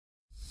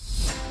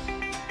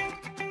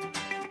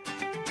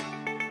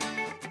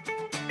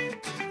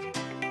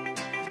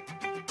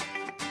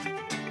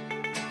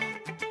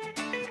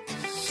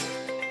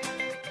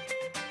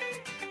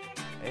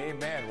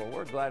Amen. Well,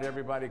 we're glad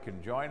everybody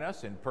can join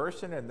us in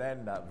person and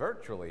then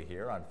virtually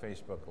here on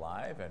Facebook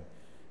Live. And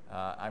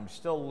I'm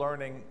still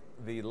learning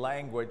the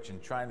language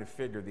and trying to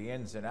figure the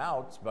ins and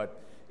outs, but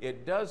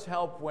it does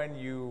help when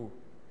you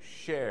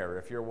share.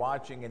 If you're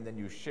watching and then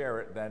you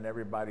share it, then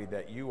everybody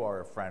that you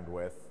are a friend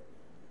with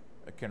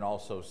can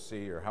also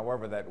see, or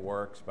however that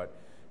works. But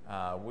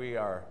we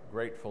are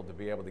grateful to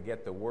be able to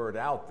get the word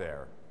out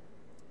there.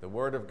 The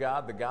Word of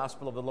God, the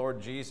gospel of the Lord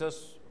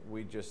Jesus.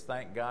 We just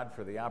thank God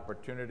for the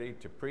opportunity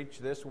to preach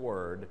this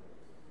word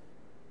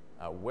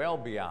well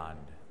beyond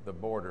the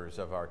borders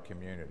of our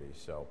community.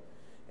 So,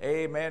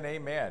 amen,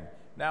 amen.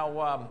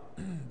 Now,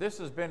 this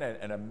has been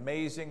an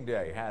amazing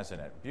day,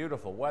 hasn't it?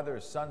 Beautiful weather,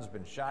 the sun's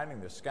been shining,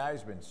 the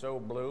sky's been so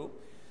blue.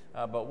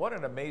 But what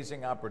an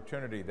amazing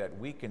opportunity that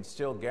we can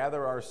still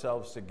gather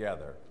ourselves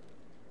together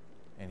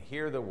and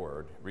hear the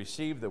word,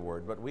 receive the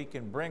word, but we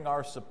can bring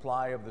our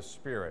supply of the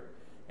Spirit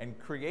and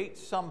create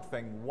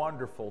something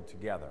wonderful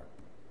together.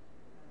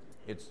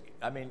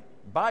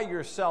 By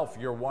yourself,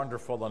 you're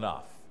wonderful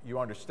enough. You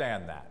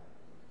understand that.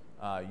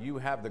 You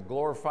have the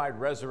glorified,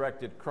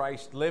 resurrected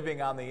Christ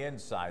living on the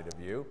inside of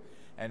you,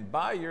 and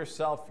by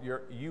yourself,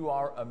 you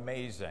are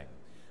amazing.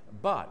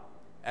 But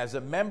as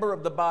a member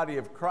of the body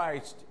of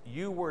Christ,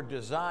 you were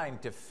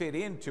designed to fit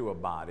into a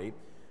body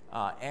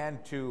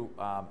and to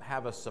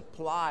have a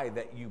supply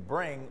that you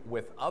bring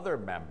with other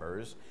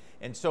members.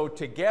 And so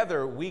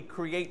together we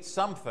create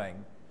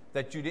something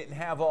that you didn't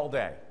have all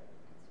day.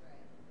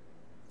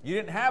 You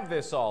didn't have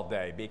this all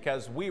day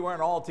because we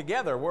weren't all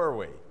together, were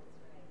we?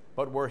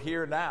 But we're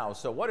here now,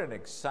 so what an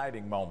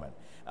exciting moment.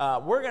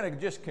 We're going to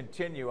just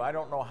continue. I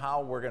don't know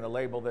how we're going to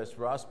label this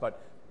for us,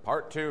 but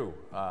part 2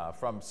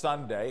 from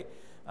Sunday.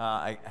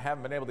 I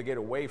haven't been able to get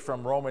away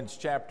from Romans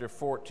chapter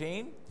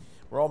 14.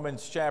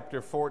 Romans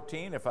chapter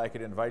 14, if I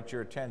could invite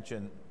your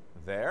attention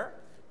there.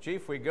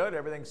 Chief, we good?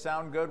 Everything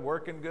sound good?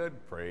 Working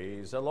good?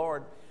 Praise the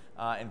Lord.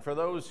 And for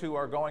those who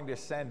are going to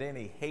send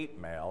any hate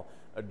mail,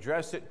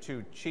 address it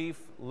to Chief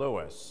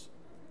Lewis.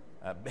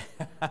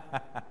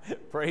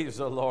 Praise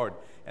the Lord.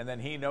 And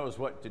then he knows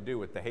what to do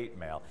with the hate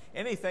mail.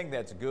 Anything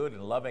that's good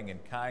and loving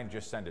and kind,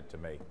 just send it to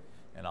me,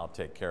 and I'll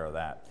take care of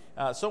that.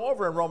 So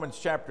over in Romans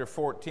chapter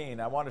 14,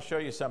 I want to show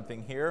you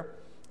something here.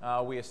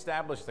 We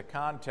established the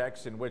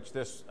context in which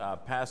this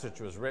passage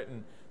was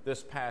written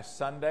this past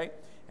Sunday.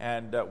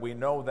 And we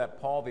know that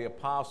Paul the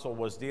Apostle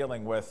was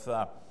dealing with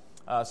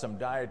some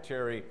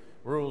dietary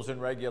rules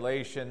and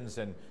regulations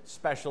and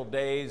special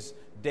days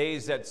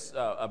that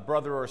a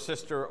brother or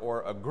sister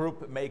or a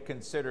group may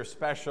consider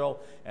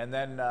special. And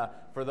then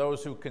for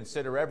those who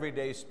consider every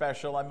day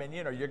special,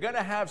 you're going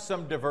to have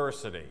some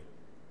diversity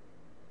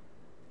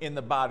in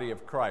the body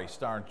of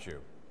Christ, aren't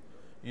you?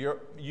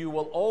 You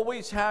will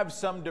always have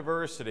some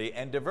diversity,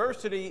 and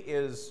diversity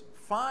is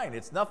fine.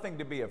 It's nothing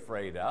to be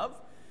afraid of.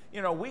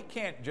 We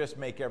can't just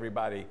make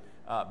everybody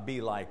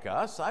be like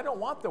us. I don't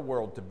want the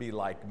world to be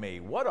like me.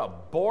 What a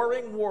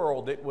boring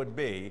world it would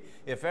be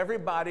if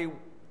everybody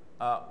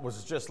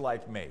was just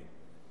like me.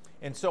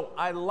 And so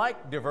I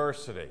like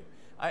diversity.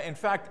 In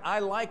fact, I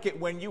like it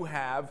when you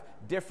have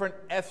different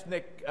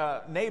ethnic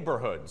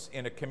neighborhoods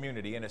in a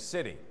community, in a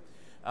city.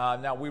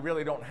 Now, we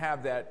really don't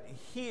have that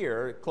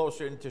here.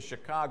 Closer into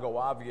Chicago,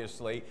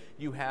 obviously,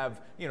 you have,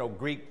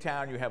 Greek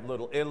town, you have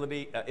Little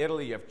Italy,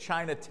 you have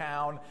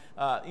Chinatown.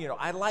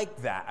 I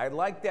like that. I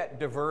like that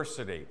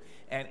diversity.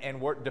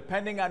 And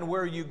depending on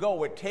where you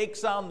go, it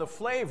takes on the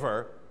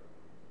flavor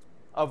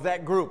of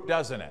that group,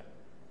 doesn't it?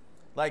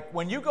 Like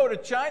when you go to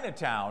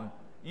Chinatown,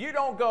 you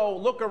don't go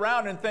look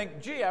around and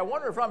think, gee, I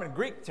wonder if I'm in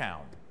Greek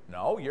town.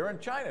 No, you're in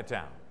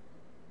Chinatown,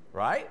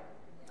 right?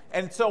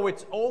 And so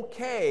it's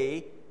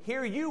okay.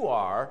 Here you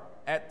are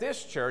at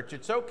this church.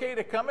 It's okay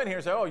to come in here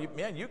and say, oh,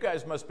 man, you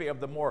guys must be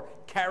of the more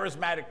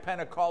charismatic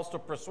Pentecostal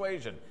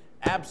persuasion.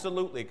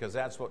 Absolutely, because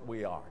that's what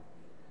we are.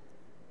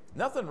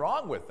 Nothing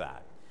wrong with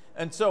that.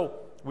 And so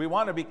we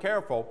want to be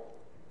careful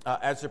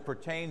as it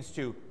pertains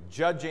to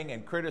judging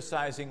and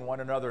criticizing one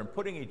another and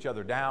putting each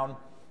other down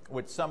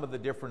with some of the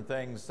different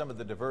things, some of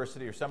the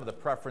diversity or some of the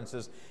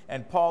preferences.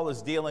 And Paul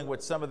is dealing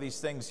with some of these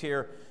things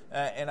here.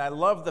 And I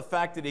love the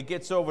fact that he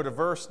gets over to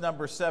verse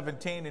number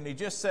 17 and he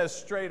just says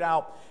straight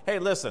out, hey,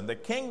 listen, the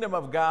kingdom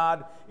of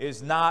God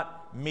is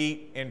not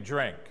meat and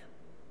drink.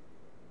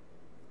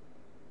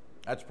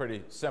 That's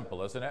pretty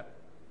simple, isn't it?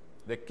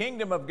 The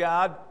kingdom of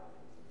God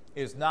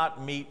is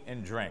not meat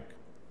and drink.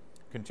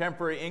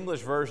 Contemporary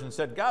English version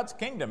said God's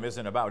kingdom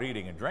isn't about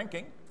eating and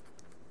drinking.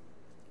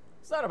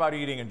 It's not about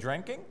eating and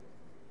drinking.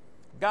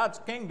 God's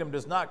kingdom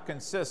does not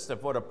consist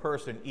of what a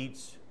person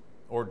eats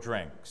or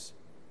drinks.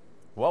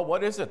 Well,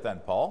 what is it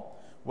then,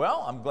 Paul?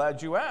 Well, I'm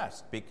glad you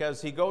asked,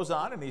 because he goes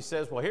on and he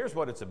says, well, here's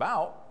what it's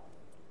about.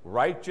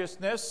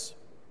 Righteousness,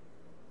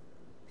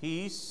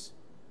 peace,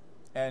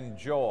 and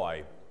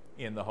joy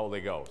in the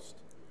Holy Ghost.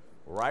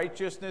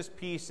 Righteousness,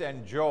 peace,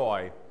 and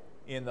joy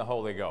in the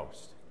Holy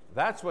Ghost.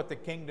 That's what the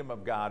kingdom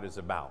of God is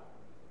about.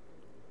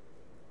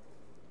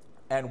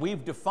 And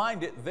we've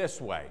defined it this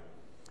way.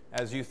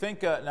 As you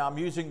think, now I'm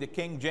using the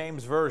King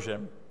James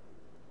Version,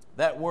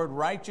 That word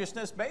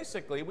righteousness,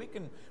 basically,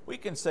 we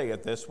can say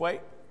it this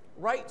way: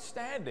 right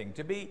standing,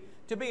 to be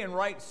in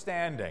right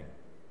standing.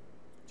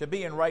 To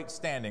be in right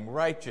standing,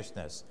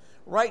 righteousness.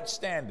 Right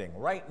standing,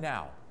 right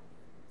now.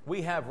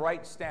 We have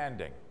right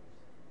standing.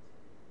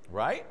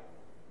 Right?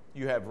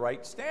 You have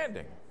right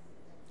standing.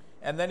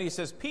 And then he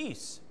says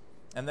peace.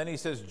 And then he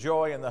says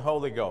joy in the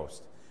Holy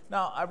Ghost.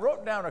 Now, I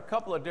wrote down a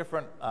couple of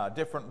different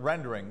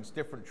renderings,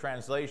 different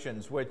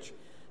translations, which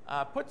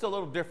puts a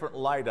little different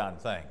light on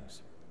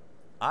things.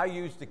 I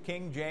used the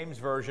King James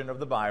Version of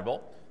the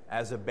Bible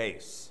as a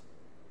base.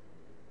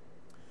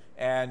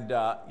 And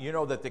you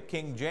know that the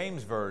King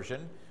James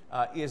Version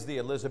is the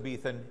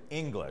Elizabethan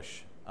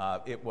English.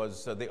 It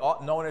was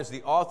known as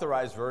the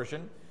Authorized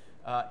Version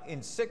in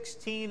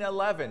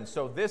 1611.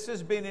 So this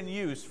has been in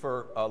use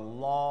for a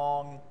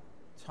long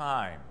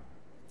time.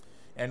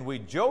 And we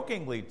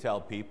jokingly tell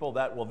people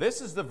that, well,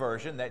 this is the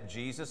version that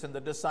Jesus and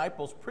the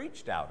disciples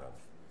preached out of.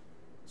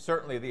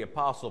 Certainly the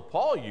Apostle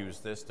Paul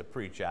used this to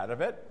preach out of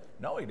it.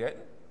 No, he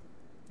didn't.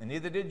 And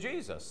neither did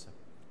Jesus.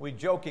 We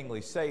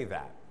jokingly say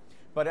that.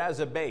 But as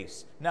a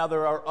base. Now,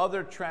 there are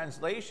other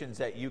translations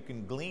that you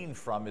can glean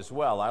from as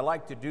well. I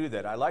like to do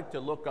that. I like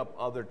to look up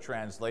other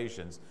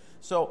translations.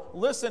 So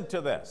listen to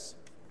this.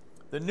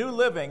 The New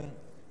Living,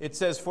 it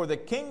says, "For the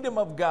kingdom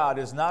of God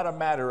is not a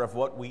matter of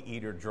what we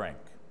eat or drink,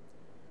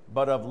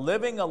 but of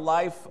living a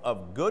life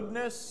of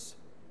goodness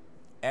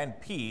and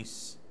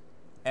peace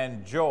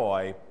and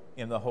joy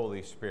in the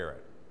Holy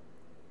Spirit."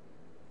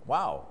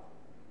 Wow.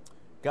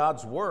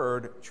 God's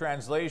Word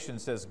translation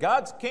says,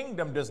 God's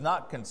kingdom does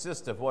not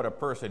consist of what a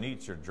person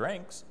eats or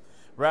drinks.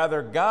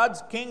 Rather,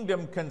 God's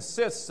kingdom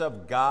consists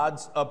of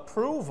God's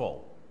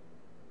approval.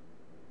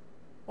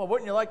 Well,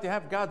 wouldn't you like to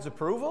have God's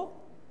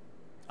approval?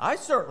 I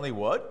certainly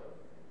would.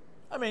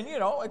 I mean, you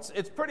know, it's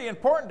pretty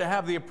important to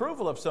have the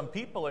approval of some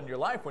people in your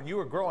life. When you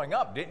were growing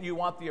up, didn't you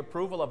want the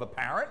approval of a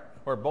parent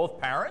or both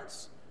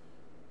parents?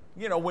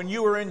 You know, when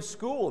you were in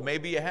school,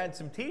 maybe you had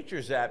some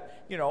teachers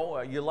that, you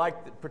know, you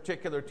liked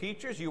particular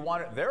teachers, you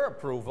wanted their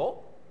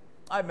approval.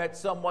 I met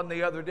someone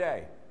the other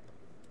day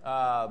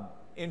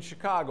in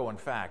Chicago, in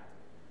fact,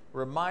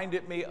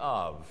 reminded me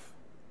of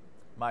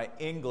my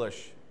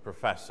English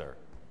professor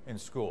in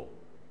school.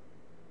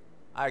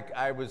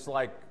 I was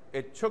like,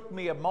 it took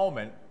me a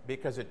moment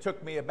because it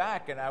took me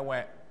aback, and I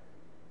went,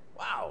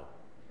 wow.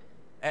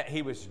 And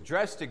he was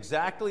dressed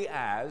exactly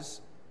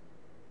as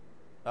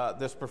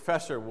this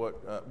professor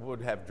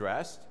would have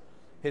dressed.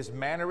 His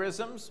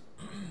mannerisms,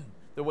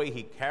 the way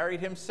he carried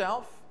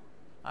himself,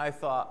 I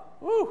thought,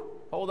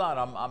 whew, hold on,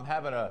 I'm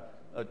having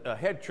a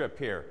head trip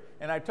here.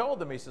 And I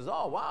told him, he says,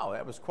 oh, wow,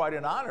 that was quite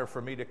an honor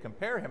for me to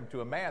compare him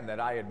to a man that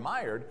I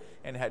admired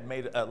and had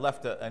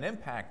left an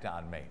impact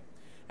on me.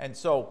 And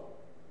so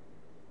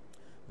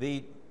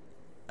the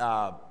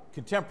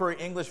contemporary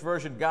English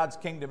version, God's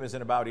kingdom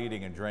isn't about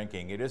eating and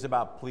drinking. It is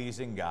about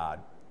pleasing God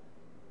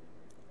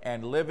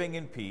and living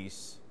in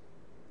peace,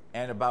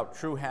 and about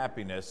true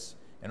happiness,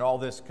 and all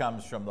this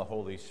comes from the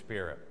Holy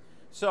Spirit.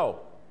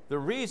 So, the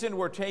reason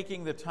we're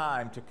taking the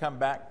time to come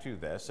back to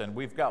this, and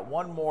we've got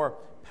one more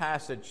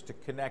passage to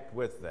connect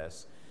with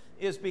this,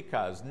 is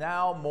because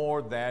now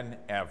more than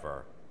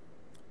ever,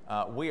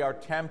 we are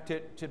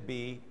tempted to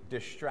be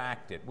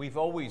distracted. We've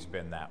always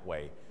been that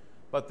way.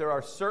 But there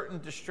are certain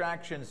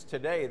distractions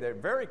today that are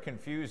very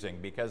confusing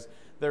because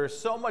there's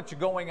so much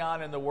going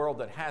on in the world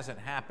that hasn't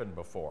happened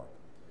before.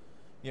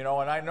 You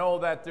know, and I know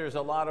that there's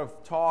a lot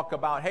of talk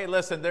about, hey,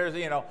 listen, there's,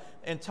 you know,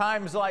 in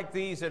times like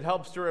these, it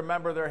helps to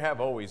remember there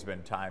have always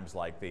been times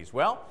like these.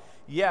 Well,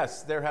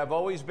 yes, there have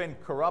always been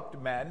corrupt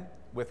men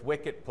with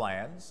wicked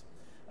plans.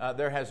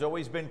 There has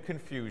always been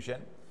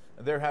confusion.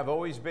 There have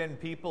always been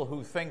people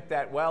who think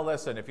that, well,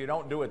 listen, if you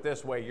don't do it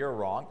this way, you're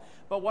wrong.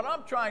 But what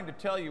I'm trying to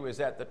tell you is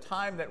that the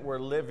time that we're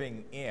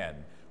living in,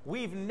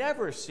 we've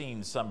never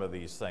seen some of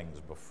these things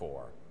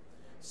before.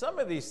 Some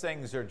of these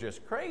things are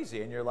just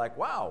crazy, and you're like,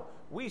 wow,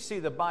 we see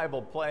the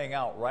Bible playing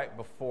out right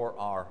before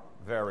our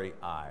very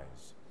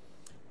eyes.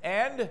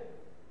 And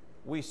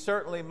we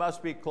certainly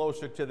must be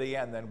closer to the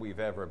end than we've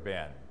ever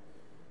been.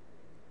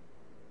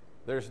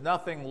 There's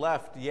nothing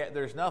left yet.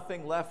 There's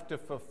nothing left to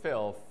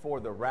fulfill for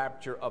the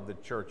rapture of the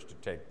church to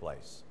take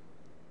place.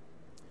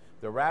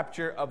 The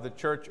rapture of the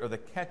church, or the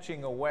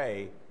catching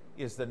away,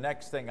 is the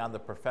next thing on the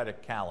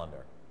prophetic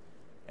calendar.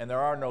 And there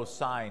are no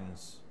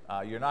signs.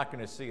 You're not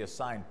going to see a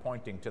sign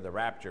pointing to the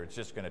rapture. It's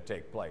just going to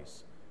take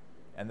place.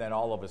 And then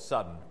all of a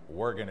sudden,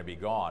 we're going to be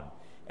gone.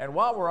 And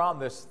while we're on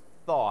this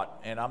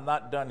thought, and I'm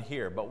not done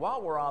here, but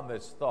while we're on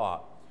this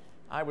thought,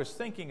 I was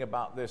thinking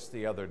about this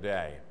the other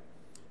day.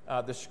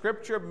 The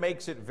scripture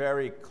makes it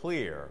very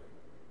clear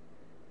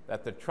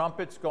that the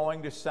trumpet's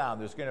going to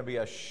sound. There's going to be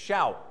a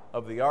shout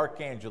of the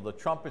archangel. The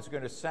trumpet's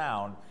going to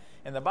sound.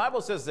 And the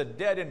Bible says the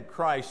dead in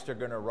Christ are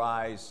going to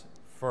rise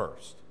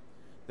first.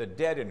 The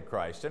dead in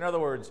Christ. In other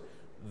words,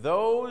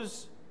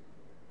 those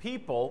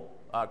people,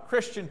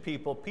 Christian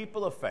people,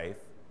 people of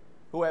faith,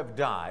 who have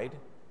died,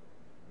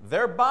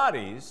 their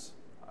bodies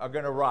are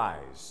going to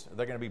rise.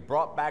 They're going to be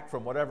brought back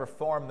from whatever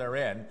form they're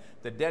in.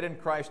 The dead in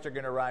Christ are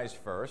going to rise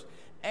first.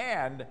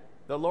 And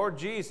the Lord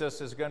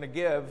Jesus is going to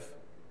give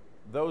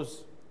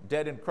those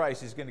dead in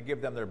Christ, he's going to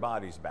give them their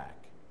bodies back.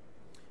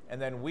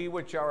 And then we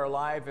which are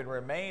alive and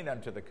remain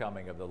unto the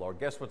coming of the Lord,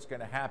 guess what's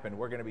going to happen?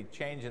 We're going to be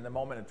changed in the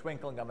moment, in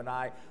twinkling of an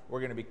eye. We're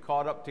going to be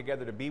caught up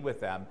together to be with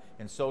them,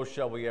 and so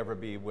shall we ever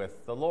be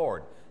with the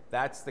Lord.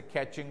 That's the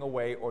catching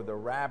away or the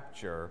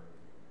rapture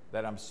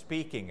that I'm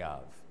speaking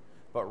of.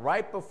 But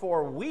right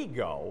before we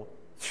go,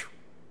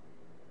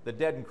 the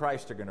dead in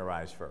Christ are going to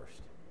rise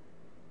first.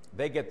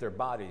 They get their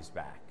bodies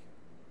back.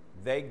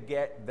 They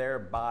get their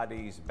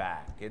bodies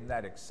back. Isn't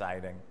that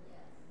exciting?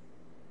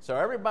 So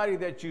everybody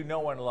that you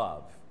know and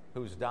love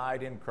who's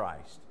died in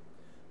Christ,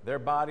 their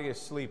body is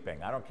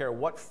sleeping. I don't care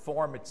what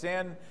form it's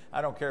in.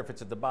 I don't care if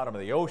it's at the bottom of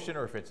the ocean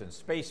or if it's in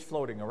space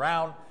floating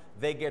around.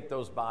 They get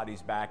those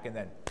bodies back, and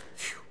then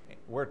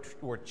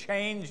we're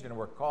changed and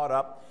we're caught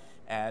up.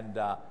 And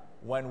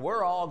when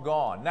we're all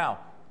gone. Now,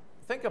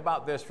 think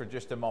about this for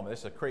just a moment. This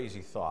is a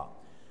crazy thought.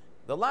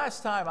 The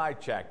last time I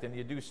checked, and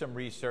you do some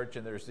research,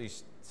 and there's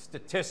these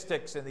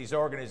statistics in these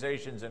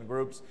organizations and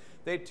groups,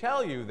 they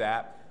tell you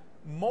that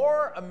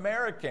more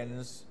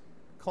Americans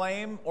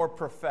claim or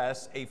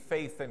profess a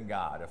faith in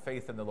God, a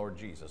faith in the Lord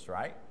Jesus,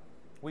 right?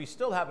 We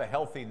still have a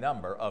healthy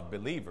number of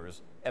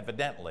believers,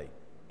 evidently,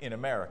 in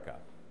America.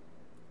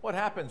 What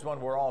happens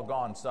when we're all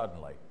gone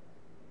suddenly?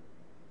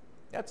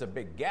 That's a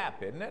big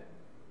gap, isn't it?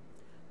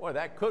 Boy,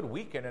 that could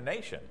weaken a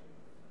nation.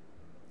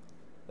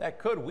 That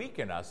could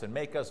weaken us and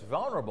make us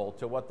vulnerable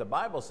to what the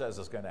Bible says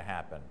is going to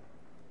happen.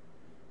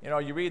 You know,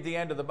 you read the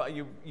end of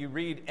the you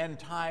read end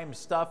time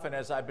stuff, and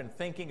as I've been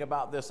thinking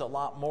about this a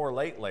lot more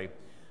lately,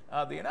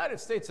 the United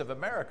States of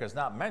America is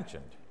not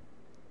mentioned,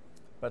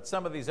 but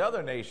some of these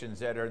other nations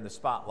that are in the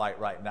spotlight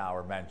right now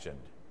are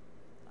mentioned.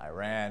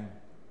 Iran,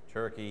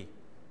 Turkey,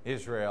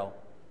 Israel,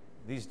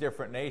 these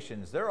different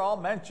nations, they're all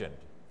mentioned,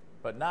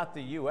 but not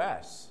the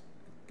U.S.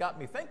 Got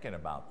me thinking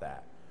about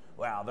that.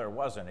 Well, there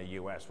wasn't a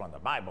U.S. when the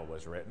Bible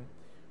was written.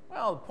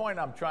 Well, the point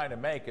I'm trying to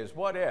make is,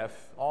 what if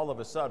all of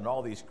a sudden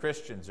all these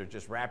Christians are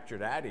just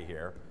raptured out of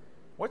here?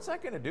 What's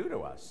that going to do to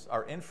us,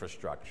 our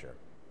infrastructure?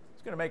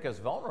 It's going to make us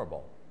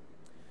vulnerable.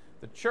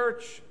 The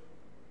church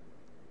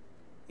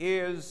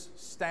is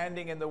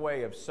standing in the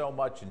way of so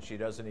much, and she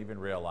doesn't even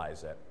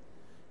realize it.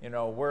 You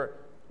know,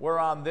 we're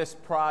on this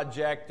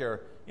project,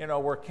 or, you know,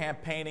 we're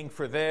campaigning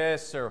for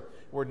this, or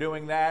we're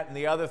doing that and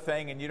the other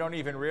thing, and you don't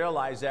even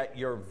realize that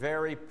your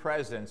very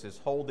presence is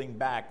holding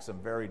back some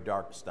very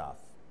dark stuff.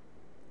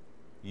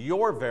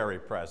 Your very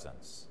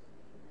presence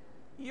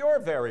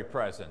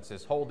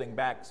is holding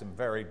back some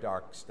very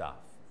dark stuff.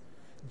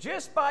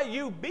 Just by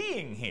you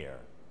being here,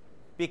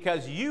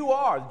 because you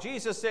are,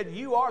 Jesus said,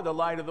 you are the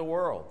light of the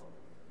world.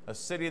 A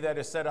city that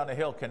is set on a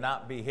hill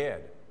cannot be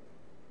hid.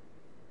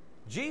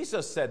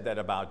 Jesus said that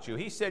about you.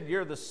 He said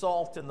you're the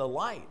salt and the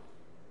light.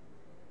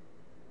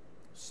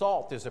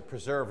 Salt is a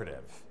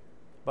preservative,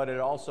 but it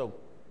also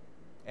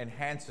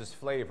enhances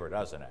flavor,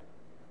 doesn't it?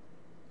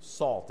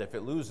 Salt, if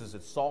it loses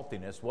its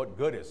saltiness, what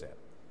good is it?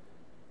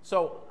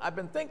 So I've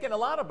been thinking a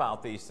lot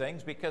about these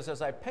things, because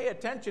as I pay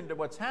attention to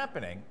what's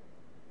happening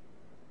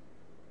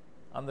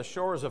on the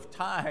shores of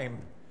time,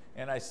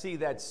 and I see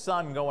that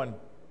sun going,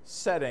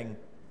 setting,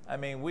 I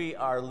mean, we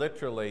are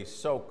literally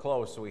so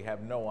close we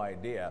have no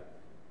idea.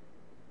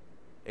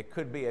 It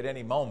could be at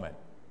any moment.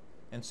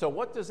 And so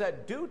what does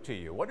that do to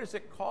you? What does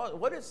it cause?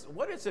 What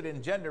does it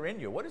engender in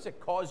you? What does it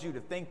cause you to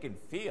think and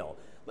feel?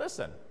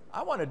 Listen,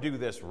 I want to do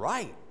this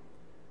right.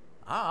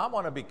 I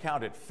want to be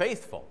counted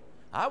faithful.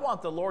 I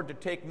want the Lord to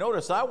take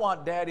notice. I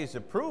want Daddy's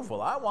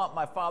approval. I want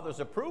my Father's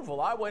approval.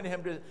 I want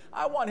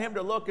him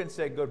to look and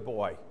say, good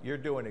boy, you're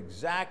doing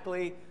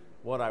exactly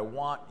what I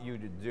want you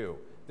to do.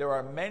 There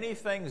are many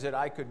things that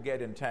I could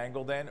get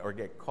entangled in or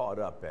get caught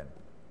up in.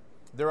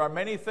 There are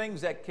many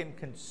things that can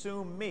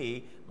consume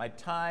me, my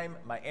time,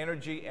 my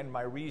energy, and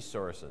my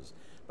resources.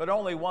 But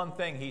only one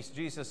thing,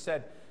 Jesus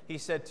said, he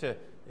said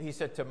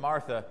to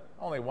Martha,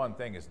 only one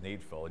thing is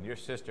needful, and your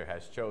sister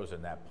has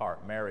chosen that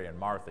part, Mary and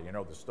Martha. You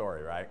know the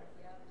story, right?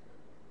 Yep.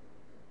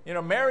 You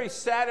know, Mary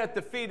sat at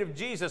the feet of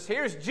Jesus.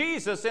 Here's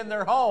Jesus in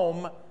their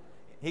home.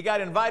 He got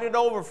invited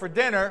over for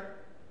dinner,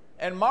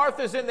 and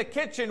Martha's in the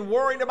kitchen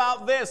worrying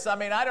about this. I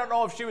mean, I don't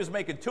know if she was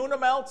making tuna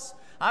melts.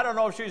 I don't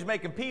know if she was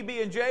making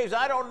PB&Js.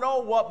 I don't know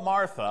what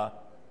Martha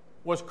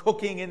was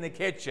cooking in the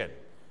kitchen.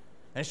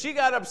 And she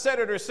got upset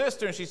at her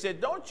sister, and she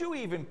said, don't you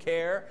even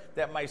care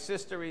that my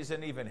sister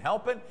isn't even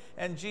helping?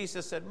 And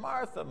Jesus said,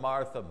 Martha,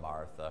 Martha,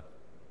 Martha,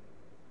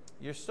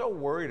 you're so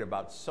worried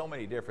about so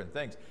many different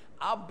things.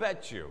 I'll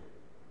bet you,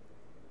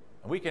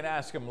 and we can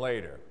ask him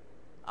later,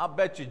 I'll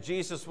bet you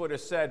Jesus would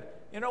have said,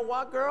 you know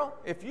what, girl?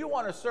 If you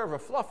want to serve a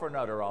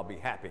fluffernutter, I'll be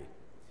happy.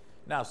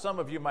 Now, some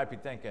of you might be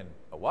thinking,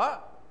 a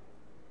what?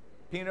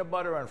 Peanut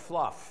butter and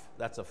fluff.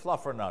 That's a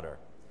fluffernutter.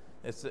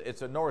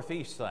 It's a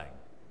Northeast thing.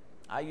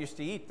 I used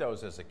to eat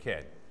those as a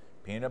kid.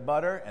 Peanut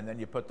butter, and then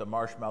you put the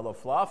marshmallow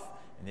fluff,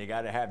 and you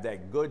got to have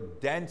that good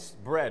dense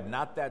bread,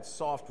 not that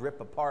soft rip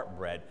apart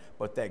bread,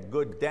 but that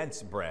good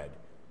dense bread.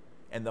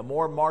 And the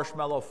more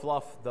marshmallow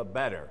fluff, the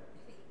better.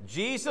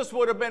 Jesus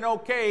would have been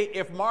okay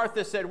if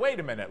Martha said, wait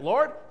a minute,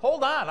 Lord,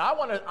 hold on. I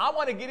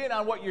want to get in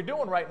on what you're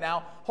doing right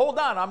now. Hold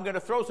on. I'm going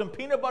to throw some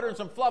peanut butter and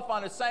some fluff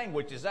on a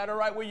sandwich. Is that all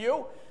right with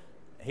you?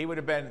 He would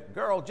have been,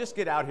 girl, just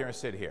get out here and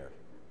sit here.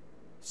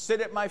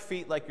 Sit at my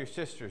feet like your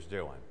sister's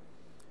doing.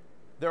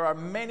 There are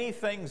many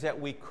things that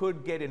we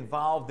could get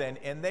involved in,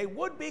 and they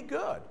would be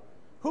good.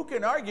 Who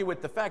can argue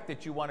with the fact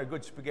that you want a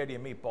good spaghetti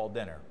and meatball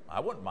dinner?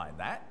 I wouldn't mind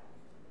that.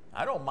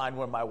 I don't mind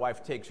when my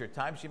wife takes her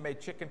time. She made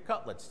chicken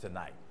cutlets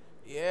tonight.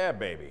 Yeah,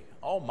 baby.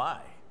 Oh, my.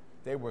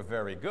 They were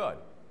very good.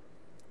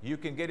 You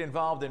can get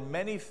involved in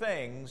many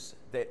things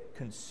that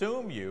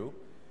consume you,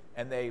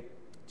 and they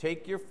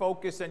take your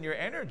focus and your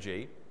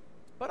energy.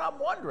 But I'm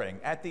wondering,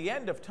 at the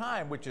end of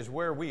time, which is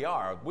where we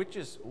are, which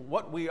is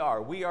what we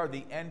are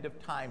the end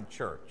of time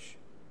church.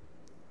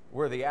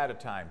 We're the out of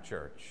time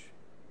church.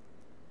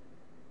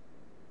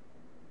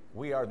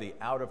 We are the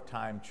out of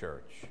time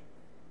church.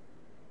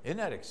 Isn't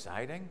that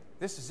exciting?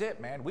 This is it,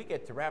 man. We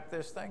get to wrap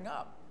this thing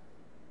up.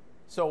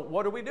 So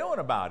what are we doing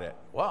about it?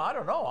 Well, I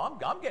don't know.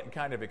 I'm getting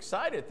kind of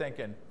excited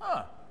thinking,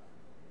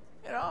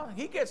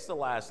 he gets the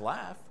last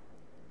laugh.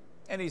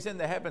 And he's in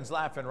the heavens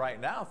laughing right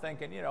now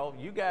thinking,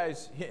 you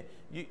guys,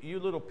 you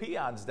little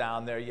peons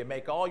down there, you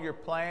make all your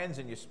plans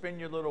and you spin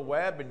your little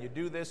web and you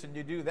do this and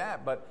you do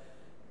that. But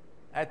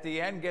at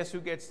the end, guess who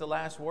gets the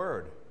last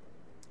word?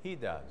 He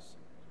does.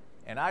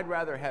 And I'd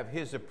rather have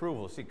his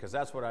approval. See, because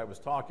that's what I was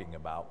talking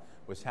about,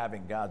 was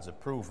having God's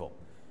approval.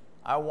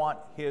 I want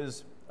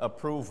his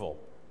approval.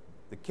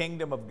 The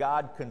kingdom of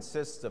God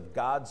consists of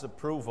God's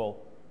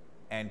approval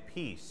and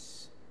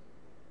peace.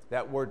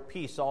 That word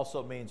peace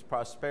also means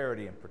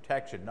prosperity and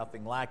protection,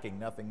 nothing lacking,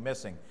 nothing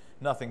missing,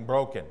 nothing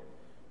broken,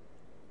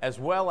 as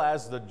well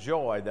as the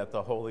joy that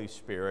the Holy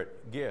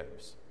Spirit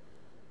gives.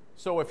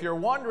 So if you're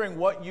wondering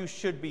what you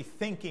should be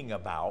thinking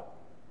about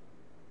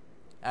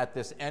at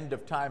this end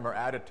of time or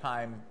out of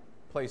time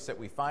place that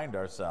we find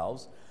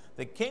ourselves,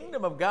 the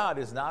kingdom of God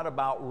is not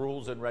about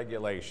rules and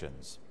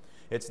regulations.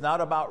 It's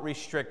not about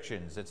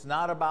restrictions. It's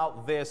not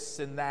about this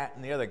and that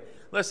and the other.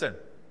 Listen,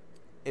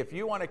 if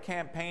you want to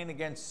campaign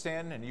against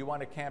sin and you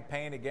want to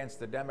campaign against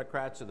the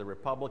Democrats or the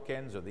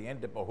Republicans or the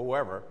or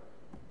whoever,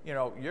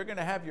 you're going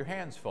to have your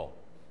hands full.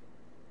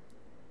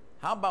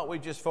 How about we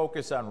just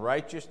focus on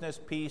righteousness,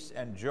 peace,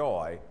 and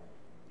joy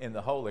in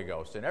the Holy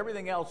Ghost, and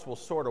everything else will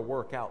sort of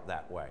work out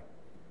that way.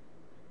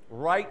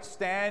 Right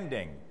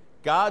standing,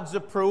 God's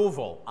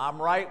approval.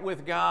 I'm right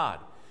with God.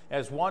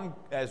 As one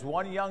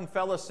young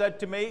fella said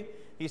to me,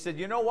 he said,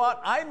 you know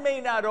what? I may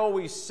not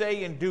always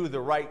say and do the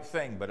right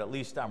thing, but at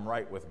least I'm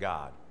right with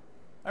God.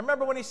 I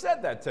remember when he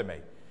said that to me.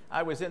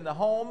 I was in the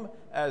home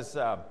as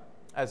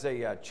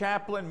a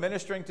chaplain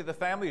ministering to the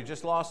family who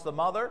just lost the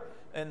mother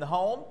in the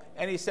home.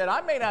 And he said,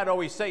 I may not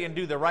always say and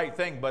do the right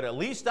thing, but at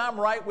least I'm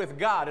right with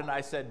God. And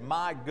I said,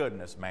 my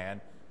goodness, man,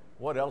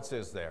 what else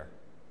is there?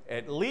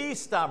 At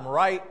least I'm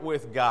right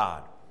with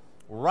God.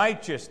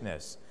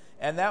 Righteousness.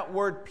 And that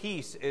word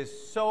peace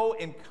is so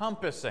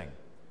encompassing.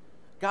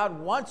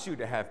 God wants you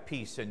to have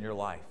peace in your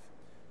life.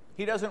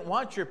 He doesn't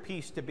want your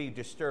peace to be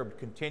disturbed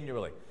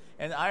continually.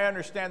 And I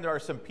understand there are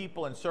some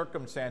people and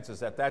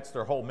circumstances that's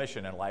their whole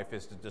mission in life,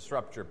 is to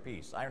disrupt your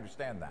peace. I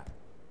understand that.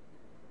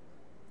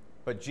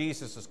 But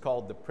Jesus is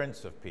called the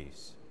Prince of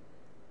Peace.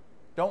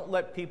 Don't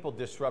let people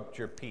disrupt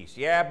your peace.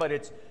 Yeah, but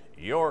it's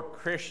your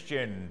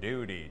Christian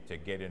duty to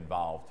get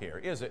involved here.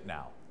 Is it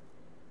now?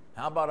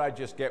 How about I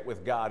just get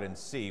with God and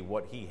see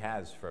what he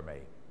has for me?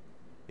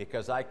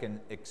 Because I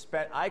can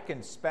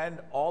spend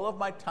all of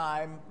my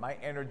time, my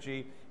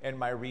energy, and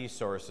my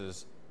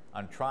resources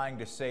on trying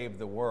to save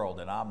the world,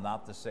 and I'm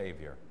not the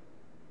Savior.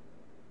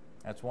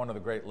 That's one of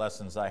the great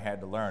lessons I had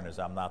to learn, is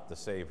I'm not the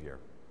Savior.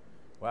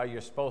 Well,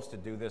 you're supposed to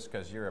do this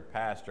because you're a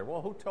pastor.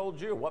 Well, who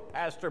told you? What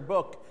pastor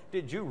book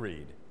did you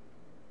read?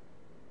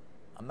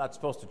 I'm not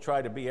supposed to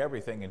try to be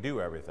everything and do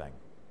everything.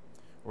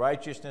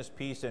 Righteousness,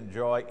 peace, and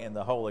joy in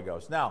the Holy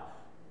Ghost. Now,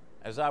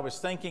 as I was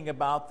thinking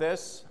about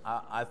this,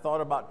 I thought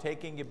about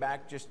taking you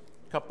back just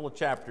a couple of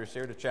chapters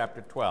here to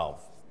chapter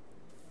 12.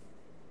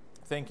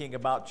 Thinking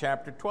about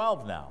chapter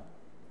 12 now,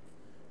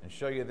 and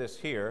show you this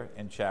here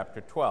in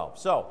chapter 12.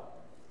 So,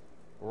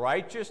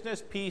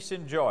 righteousness, peace,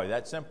 and joy.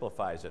 That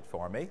simplifies it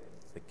for me.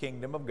 The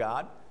kingdom of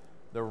God,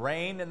 the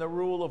reign and the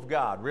rule of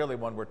God. Really,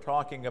 when we're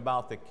talking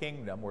about the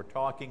kingdom, we're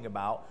talking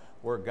about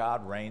where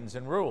God reigns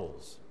and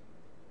rules.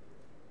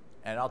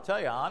 And I'll tell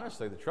you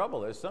honestly, the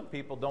trouble is some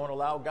people don't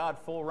allow God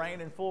full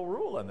reign and full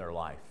rule in their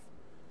life.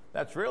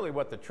 That's really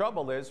what the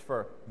trouble is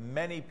for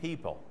many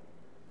people.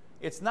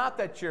 It's not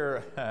that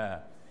you're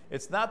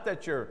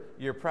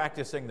you're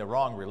practicing the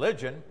wrong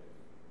religion.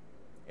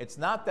 It's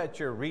not that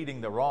you're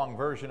reading the wrong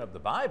version of the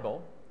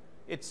Bible.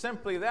 It's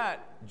simply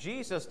that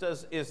Jesus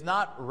is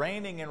not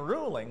reigning and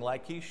ruling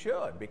like he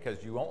should,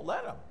 because you won't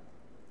let him.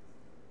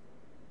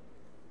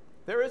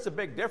 There is a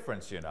big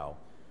difference,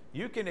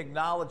 You can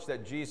acknowledge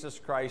that Jesus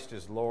Christ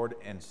is Lord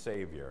and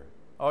Savior.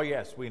 Oh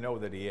yes, we know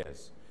that he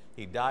is.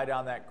 He died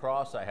on that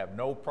cross. I have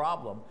no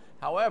problem.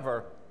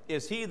 However,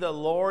 is he the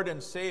Lord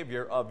and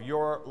Savior of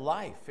your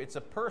life? It's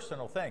a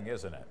personal thing,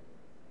 isn't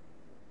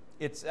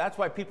it? That's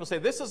why people say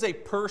this is a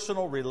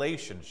personal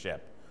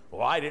relationship.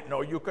 Well, I didn't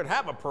know you could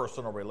have a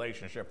personal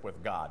relationship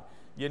with God.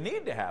 You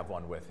need to have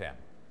one with him.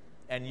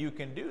 And you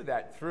can do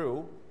that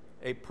through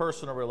a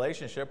personal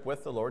relationship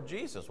with the Lord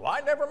Jesus. Well,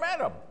 I never met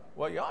him.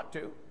 Well, you ought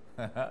to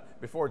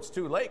before it's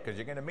too late, because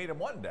you're going to meet him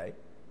one day.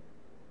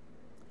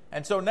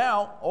 And so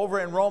now, over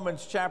in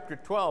Romans chapter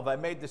 12, I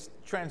made this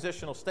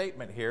transitional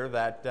statement here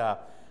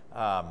that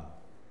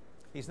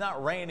he's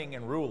not reigning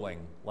and ruling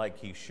like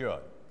he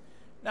should.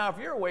 Now, if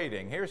you're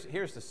waiting,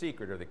 here's the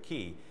secret or the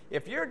key.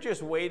 If you're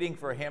just waiting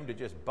for him to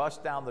just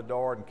bust down the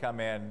door and come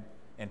in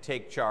and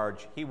take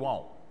charge, he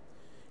won't.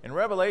 In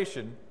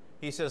Revelation,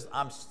 he says,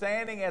 I'm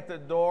standing at the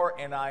door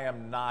and I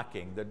am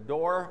knocking, the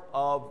door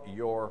of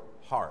your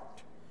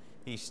heart.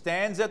 He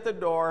stands at the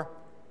door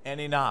and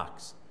he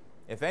knocks.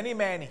 If any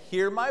man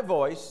hear my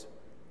voice,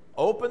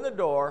 open the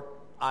door,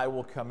 I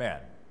will come in.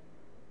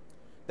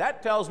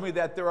 That tells me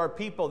that there are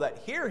people that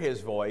hear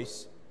his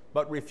voice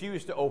but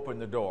refuse to open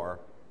the door.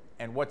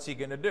 And what's he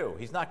going to do?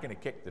 He's not going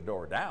to kick the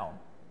door down.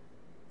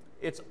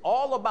 It's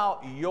all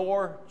about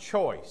your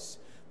choice.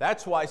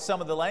 That's why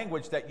some of the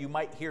language that you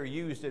might hear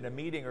used in a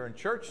meeting or in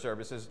church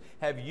services,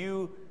 have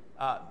you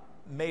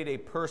made a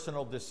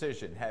personal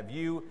decision? Have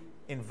you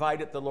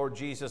invited the Lord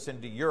Jesus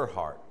into your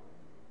heart?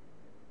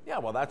 Yeah,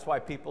 well, that's why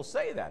people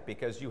say that,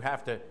 because you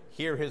have to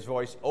hear his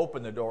voice,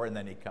 open the door, and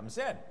then he comes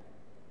in.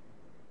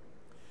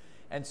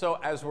 And so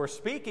as we're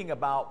speaking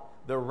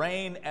about the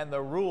reign and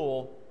the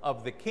rule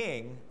of the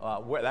king,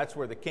 that's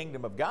where the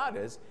kingdom of God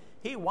is,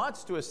 he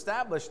wants to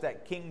establish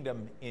that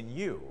kingdom in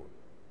you.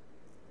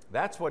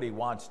 That's what he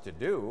wants to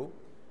do.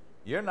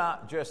 You're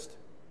not just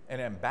an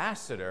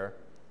ambassador,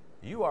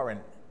 you are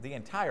the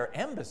entire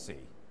embassy.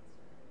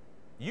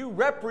 You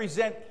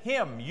represent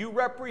him, you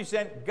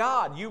represent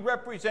God, you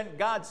represent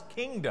God's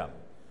kingdom.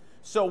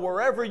 So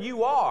wherever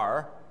you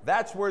are,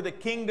 that's where the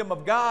kingdom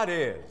of God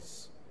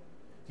is.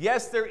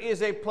 Yes, there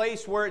is a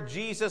place where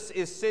Jesus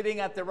is sitting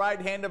at the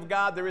right hand of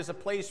God. There is a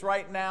place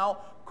right now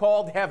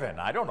called heaven.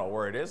 I don't know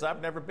where it is.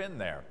 I've never been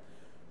there.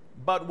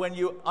 But when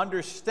you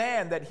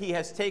understand that he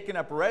has taken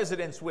up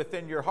residence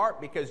within your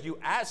heart because you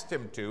asked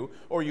him to,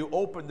 or you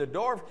opened the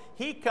door,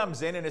 he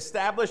comes in and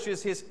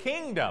establishes his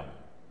kingdom.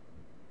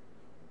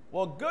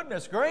 Well,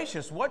 goodness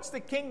gracious, what's the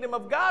kingdom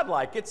of God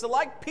like? It's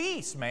like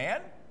peace, man.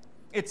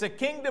 It's a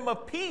kingdom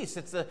of peace.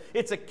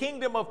 It's a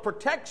kingdom of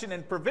protection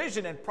and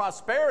provision and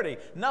prosperity.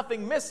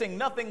 Nothing missing,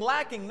 nothing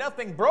lacking,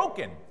 nothing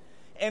broken.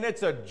 And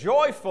it's a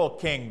joyful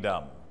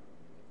kingdom.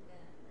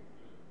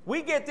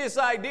 We get this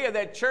idea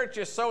that church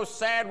is so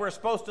sad, we're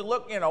supposed to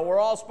look, we're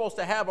all supposed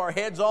to have our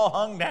heads all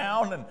hung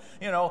down and,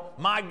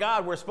 my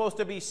God, we're supposed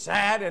to be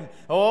sad and,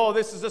 oh,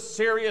 this is a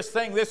serious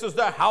thing. This is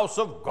the house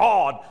of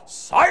God.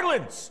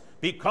 Silence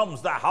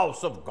becomes the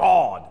house of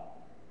God.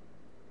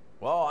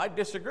 Well, I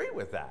disagree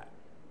with that.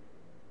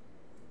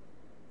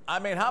 I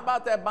mean, how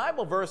about that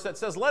Bible verse that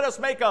says, let us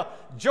make a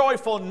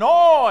joyful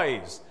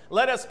noise.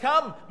 Let us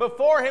come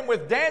before him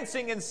with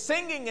dancing and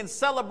singing and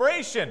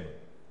celebration.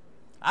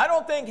 I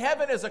don't think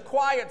heaven is a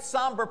quiet,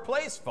 somber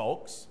place,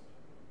 folks.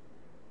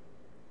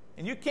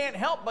 And you can't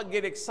help but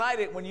get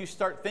excited when you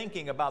start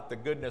thinking about the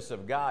goodness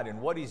of God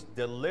and what he's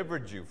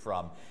delivered you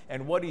from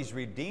and what he's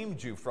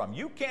redeemed you from.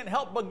 You can't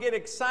help but get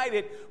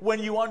excited when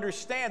you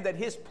understand that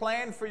his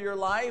plan for your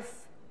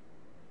life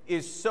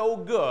is so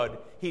good,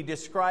 he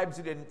describes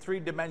it in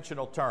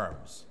three-dimensional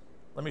terms.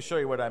 Let me show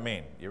you what I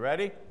mean. You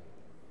ready?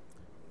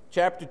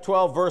 Chapter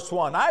 12, verse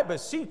 1. I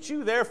beseech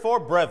you, therefore,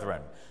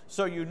 brethren.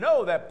 So you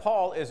know that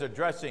Paul is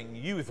addressing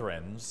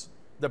youthrins,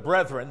 the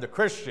brethren, the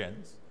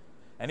Christians.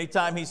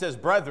 Anytime he says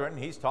brethren,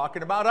 he's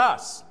talking about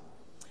us.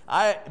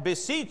 I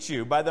beseech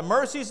you, by the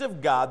mercies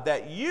of God,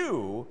 that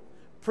you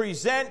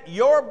present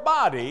your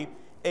body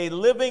a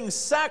living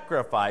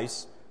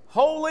sacrifice,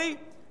 holy,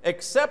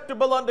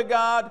 acceptable unto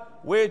God,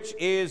 which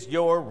is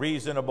your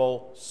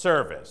reasonable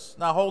service.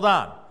 Now hold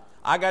on.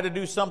 I got to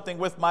do something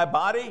with my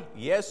body?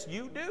 Yes,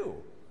 you do.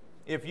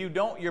 If you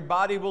don't, your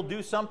body will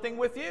do something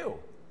with you.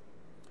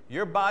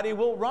 Your body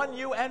will run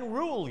you and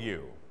rule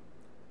you.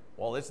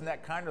 Well, isn't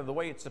that kind of the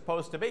way it's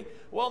supposed to be?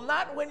 Well,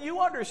 not when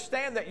you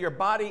understand that your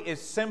body is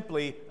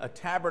simply a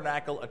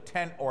tabernacle, a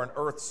tent, or an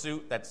earth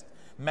suit that's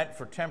meant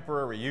for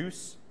temporary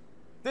use.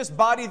 This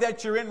body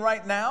that you're in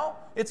right now,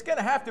 it's going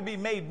to have to be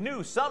made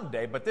new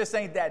someday, but this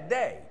ain't that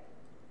day.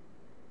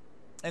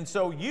 And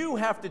so you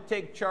have to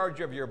take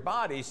charge of your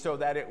body so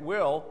that it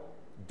will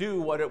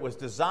do what it was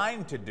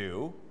designed to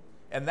do,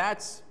 and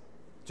that's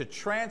to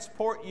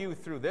transport you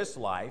through this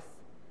life,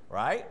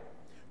 right?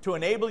 To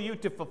enable you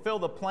to fulfill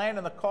the plan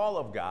and the call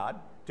of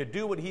God, to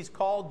do what he's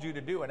called you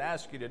to do and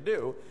asked you to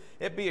do.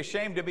 It'd be a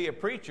shame to be a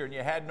preacher and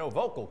you had no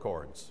vocal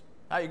cords.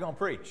 How are you going to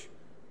preach?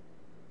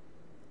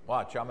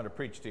 Watch, I'm going to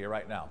preach to you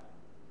right now.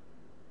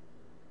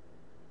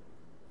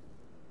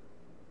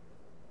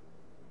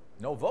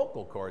 No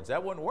vocal cords.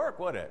 That wouldn't work,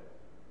 would it?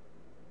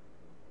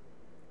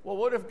 Well,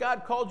 what if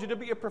God called you to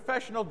be a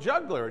professional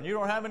juggler and you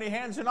don't have any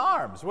hands and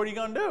arms? What are you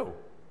going to do?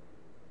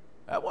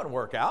 That wouldn't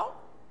work out.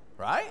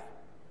 right?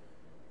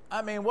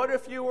 I mean, what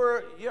if you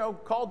were,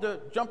 called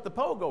to jump the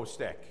pogo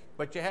stick,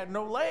 but you had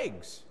no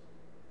legs?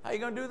 How are you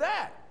going to do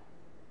that?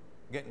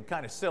 Getting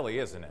kind of silly,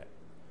 isn't it?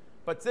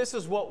 But this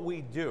is what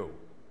we do.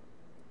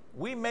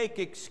 We make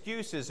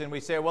excuses and we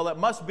say, well, it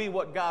must be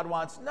what God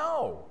wants.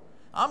 No.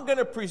 I'm going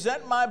to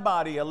present my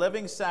body a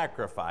living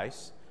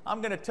sacrifice.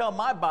 I'm going to tell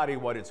my body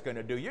what it's going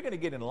to do. You're going to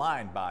get in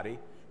line, body.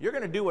 You're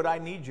going to do what I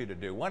need you to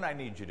do when I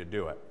need you to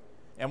do it.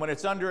 And when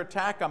it's under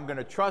attack, I'm going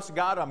to trust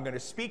God. I'm going to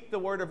speak the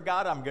word of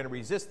God. I'm going to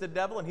resist the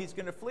devil, and he's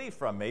going to flee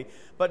from me.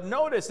 But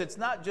notice, it's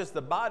not just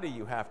the body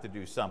you have to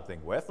do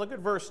something with. Look at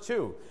verse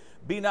 2.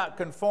 Be not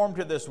conformed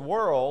to this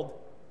world,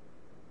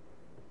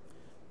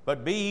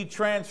 but be ye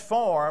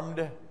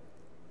transformed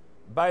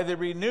by the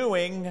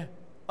renewing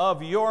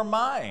of your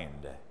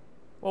mind.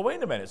 Well,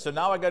 wait a minute. So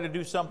now I got to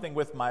do something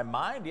with my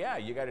mind? Yeah,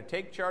 you got to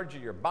take charge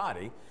of your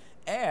body,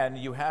 and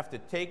you have to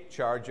take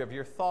charge of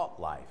your thought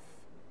life.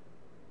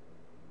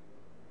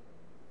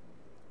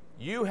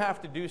 You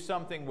have to do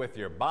something with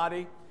your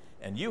body,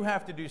 and you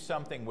have to do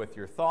something with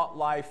your thought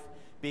life,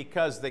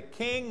 because the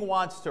king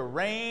wants to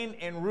reign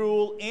and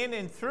rule in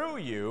and through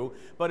you.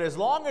 But as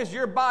long as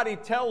your body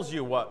tells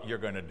you what you're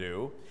going to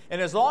do, and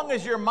as long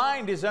as your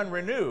mind is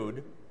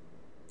unrenewed,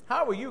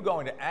 how are you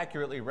going to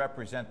accurately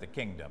represent the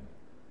kingdom?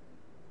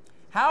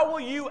 How will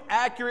you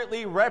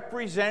accurately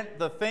represent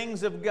the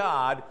things of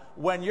God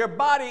when your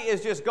body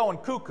is just going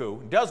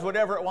cuckoo, does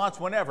whatever it wants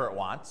whenever it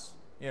wants,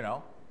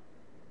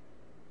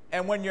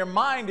 And when your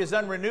mind is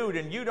unrenewed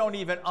and you don't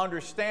even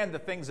understand the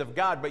things of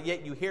God, but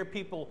yet you hear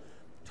people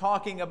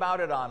talking about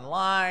it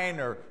online,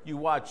 or you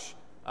watch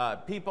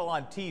people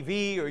on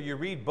TV, or you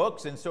read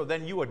books, and so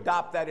then you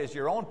adopt that as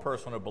your own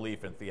personal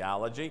belief in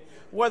theology,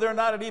 whether or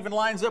not it even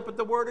lines up with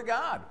the Word of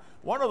God.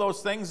 One of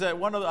those things,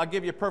 I'll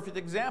give you a perfect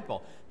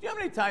example. Do you know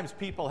how many times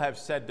people have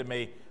said to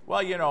me,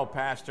 well,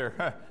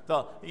 Pastor,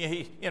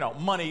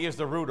 money is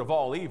the root of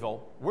all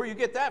evil. Where you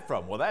get that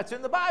from? Well, that's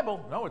in the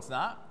Bible. No, it's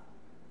not.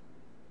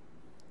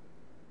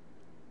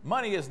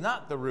 Money is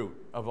not the root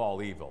of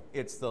all evil.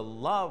 It's the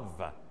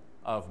love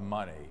of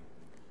money.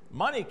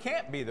 Money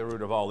can't be the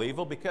root of all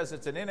evil because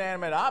it's an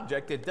inanimate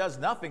object. It does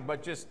nothing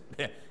but just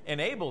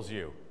enables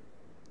you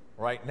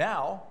right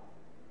now.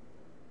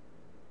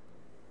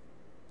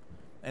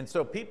 And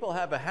so people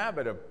have a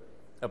habit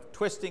of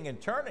twisting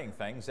and turning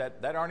things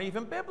that aren't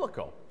even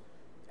biblical.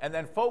 And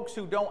then folks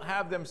who don't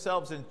have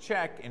themselves in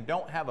check and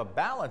don't have a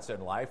balance in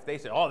life, they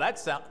say, oh,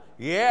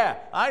 yeah,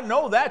 I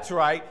know that's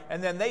right.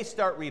 And then they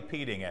start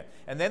repeating it.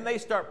 And then they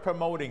start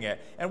promoting it.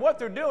 And what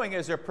they're doing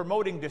is they're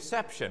promoting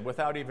deception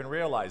without even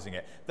realizing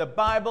it. The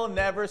Bible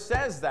never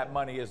says that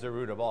money is the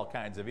root of all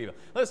kinds of evil.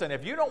 Listen,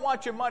 if you don't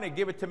want your money,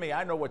 give it to me.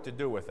 I know what to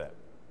do with it.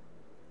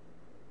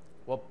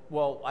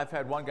 Well, I've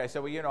had one guy say,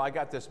 well, I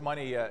got this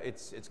money.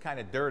 It's kind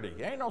of dirty.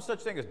 There ain't no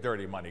such thing as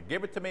dirty money.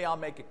 Give it to me. I'll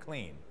make it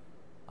clean.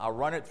 I'll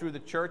run it through the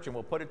church, and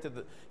we'll put it to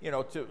the,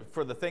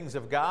 for the things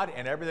of God,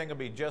 and everything will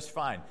be just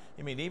fine.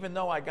 I mean, even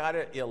though I got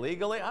it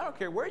illegally, I don't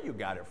care where you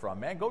got it from,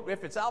 man. Go,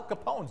 if it's Al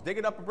Capone's, dig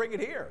it up and bring it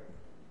here.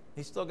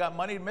 He's still got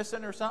money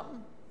missing or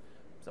something?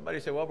 Somebody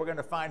said, well, we're going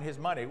to find his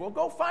money. Well,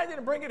 go find it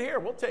and bring it here.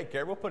 We'll take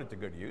care. We'll put it to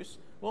good use.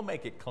 We'll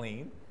make it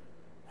clean.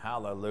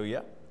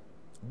 Hallelujah.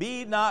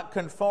 Be not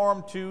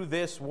conformed to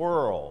this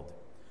world,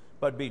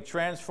 but be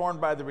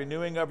transformed by the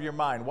renewing of your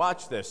mind.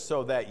 Watch this,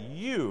 so that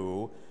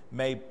you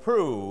may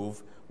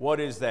prove what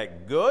is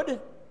that good,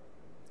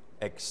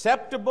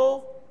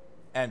 acceptable,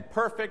 and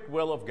perfect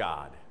will of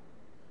God.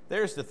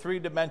 There's the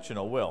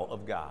three-dimensional will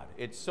of God.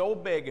 It's so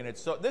big, and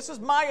this is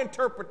my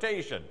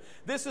interpretation.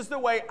 This is the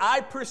way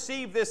I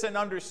perceive this and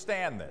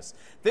understand this.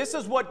 This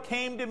is what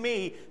came to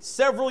me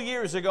several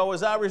years ago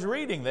as I was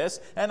reading this,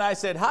 and I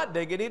said, hot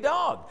diggity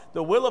dog.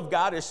 The will of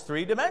God is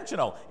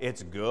three-dimensional.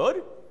 It's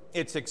good,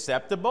 it's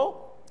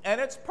acceptable,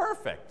 and it's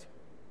perfect.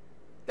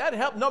 That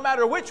helps. No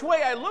matter which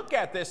way I look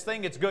at this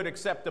thing, it's good,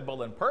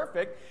 acceptable, and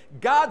perfect.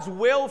 God's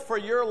will for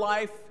your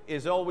life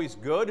is always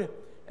good,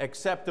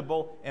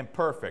 acceptable, and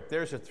perfect.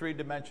 There's a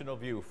three-dimensional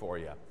view for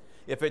you.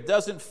 If it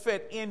doesn't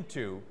fit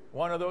into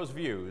one of those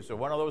views or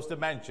one of those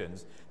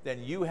dimensions,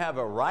 then you have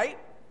a right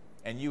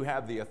and you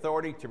have the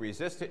authority to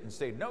resist it and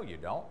say, no, you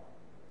don't.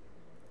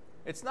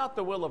 It's not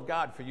the will of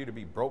God for you to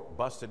be broke,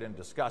 busted, and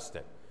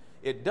disgusted.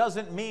 It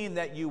doesn't mean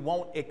that you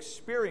won't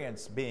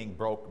experience being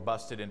broke,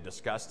 busted, and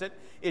disgusted.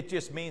 It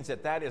just means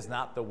that that is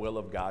not the will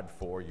of God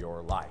for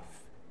your life.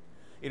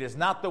 It is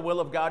not the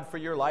will of God for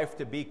your life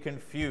to be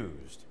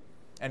confused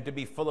and to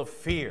be full of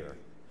fear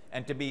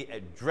and to be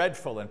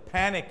dreadful and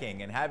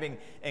panicking and having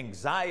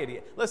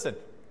anxiety. Listen,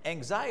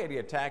 anxiety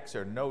attacks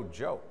are no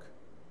joke.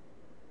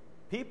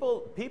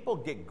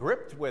 People get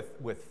gripped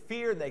with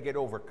fear and they get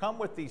overcome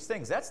with these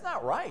things. That's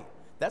not right.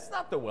 That's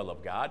not the will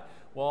of God.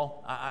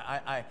 Well,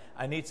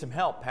 I need some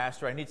help,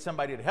 Pastor. I need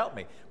somebody to help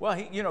me. Well,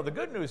 the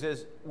good news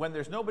is when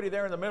there's nobody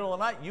there in the middle of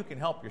the night, you can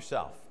help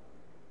yourself.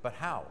 But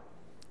how?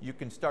 You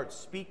can start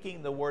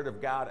speaking the word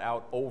of God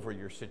out over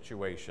your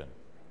situation.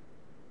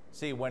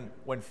 See, when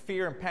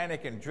fear and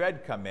panic and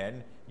dread come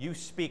in, you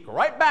speak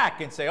right back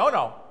and say, oh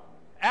no,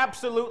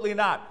 absolutely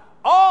not.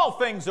 all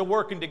things are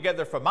working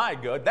together for my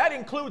good. That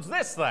includes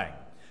this thing.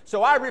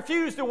 So I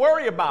refuse to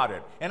worry about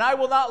it, and I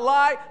will not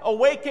lie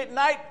awake at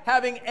night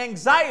having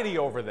anxiety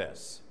over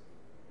this.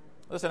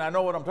 Listen, I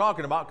know what I'm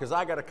talking about because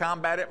I got to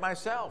combat it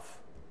myself.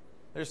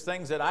 There's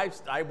things that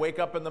I wake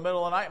up in the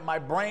middle of the night and my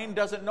brain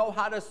doesn't know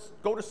how to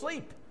go to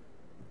sleep.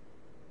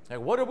 Like,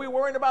 what are we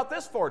worrying about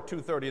this for at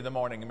 2:30 in the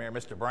morning,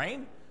 Mr.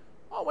 Brain?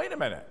 Oh, wait a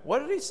minute. What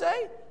did he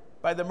say?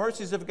 By the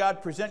mercies of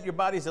God, present your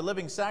bodies a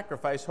living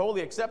sacrifice,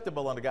 wholly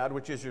acceptable unto God,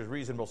 which is your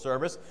reasonable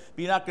service.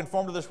 Be not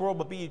conformed to this world,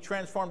 but be ye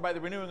transformed by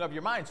the renewing of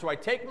your mind. So I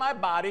take my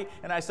body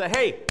and I say,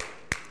 hey,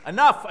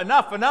 enough,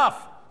 enough,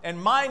 enough.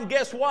 And mine,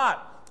 guess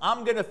what?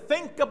 I'm going to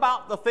think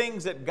about the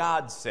things that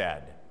God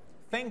said.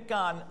 Think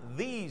on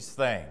these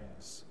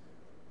things.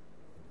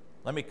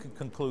 Let me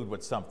conclude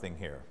with something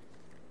here.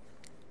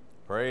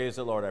 Praise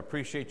the Lord. I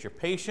appreciate your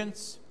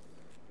patience.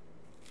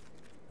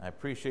 I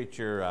appreciate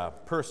your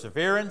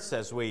perseverance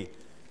as we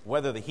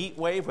weather the heat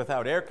wave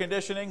without air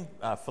conditioning.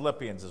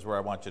 Philippians is where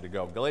I want you to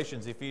go.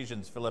 Galatians,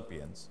 Ephesians,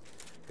 Philippians.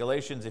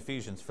 Galatians,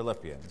 Ephesians,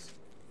 Philippians.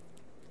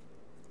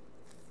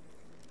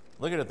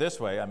 Look at it this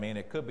way. I mean,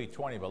 it could be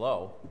 20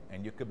 below,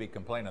 and you could be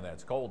complaining that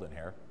it's cold in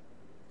here.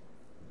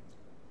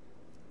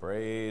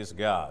 Praise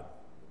God.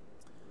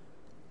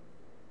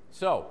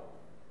 So,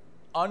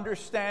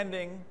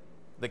 understanding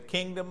the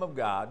kingdom of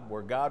God,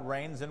 where God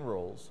reigns and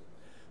rules,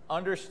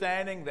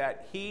 understanding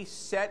that He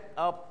set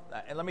up,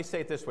 and let me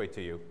say it this way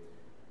to you.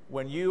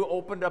 When you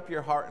opened up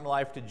your heart and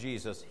life to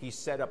Jesus, He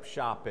set up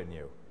shop in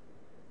you.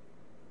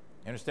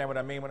 You understand what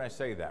I mean when I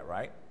say that,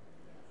 right?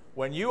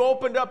 When you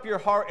opened up your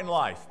heart and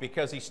life,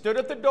 because He stood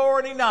at the door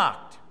and He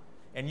knocked,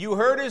 and you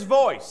heard His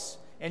voice,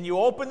 and you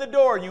opened the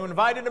door and you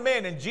invited Him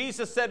in, and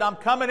Jesus said, I'm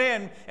coming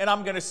in and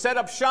I'm going to set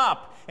up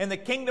shop, and the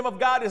kingdom of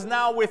God is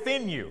now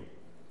within you.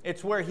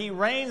 It's where He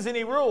reigns and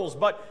He rules,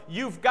 but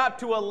you've got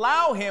to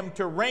allow Him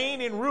to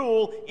reign and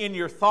rule in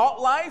your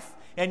thought life,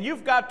 and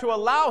you've got to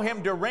allow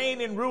Him to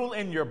reign and rule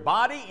in your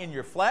body, in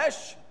your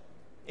flesh,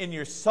 in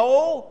your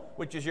soul,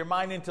 which is your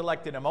mind,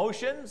 intellect, and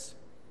emotions.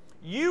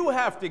 You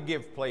have to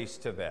give place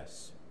to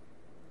this.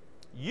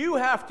 You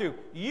have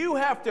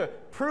to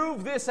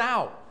prove this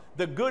out,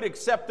 the good,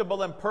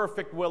 acceptable, and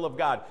perfect will of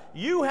God.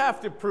 You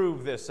have to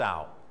prove this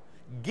out.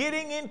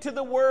 Getting into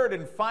the Word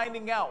and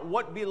finding out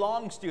what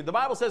belongs to you. The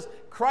Bible says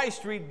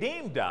Christ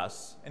redeemed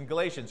us, in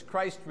Galatians,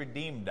 Christ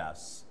redeemed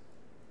us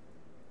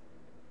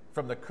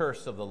from the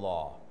curse of the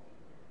law,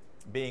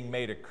 being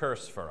made a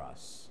curse for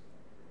us.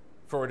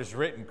 For it is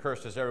written,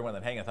 cursed is everyone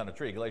that hangeth on a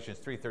tree, Galatians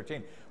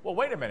 3:13. Well,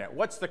 wait a minute.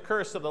 What's the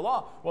curse of the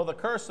law? Well, the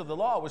curse of the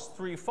law was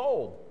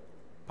threefold.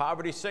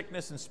 Poverty,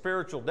 sickness, and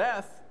spiritual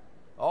death.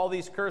 All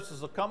these curses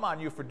will come on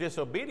you for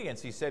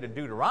disobedience, He said in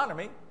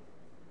Deuteronomy.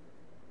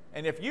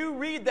 And if you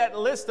read that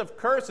list of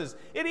curses,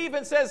 it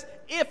even says,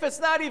 if it's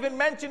not even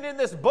mentioned in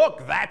this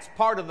book, that's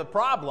part of the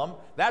problem.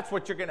 That's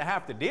what you're going to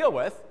have to deal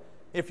with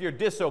if you're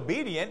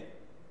disobedient.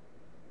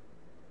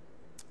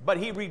 But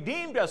He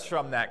redeemed us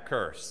from that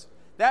curse.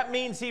 That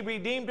means He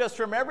redeemed us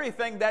from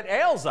everything that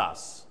ails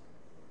us.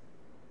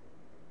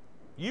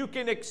 You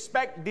can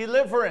expect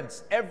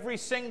deliverance every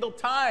single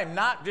time,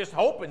 not just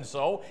hoping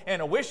so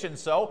and a wishing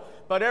so,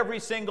 but every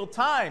single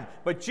time.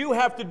 But you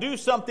have to do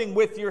something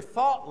with your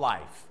thought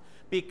life,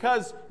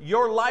 because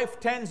your life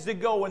tends to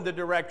go in the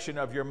direction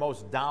of your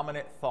most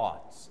dominant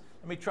thoughts.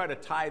 Let me try to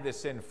tie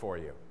this in for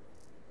you.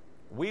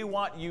 We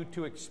want you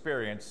to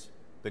experience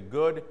the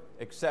good,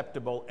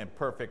 acceptable, and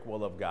perfect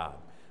will of God.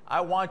 I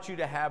want you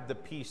to have the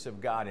peace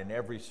of God in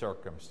every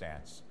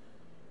circumstance.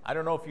 I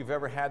don't know if you've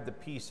ever had the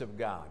peace of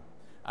God.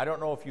 I don't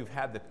know if you've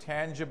had the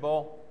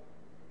tangible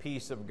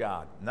peace of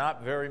God.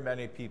 Not very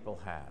many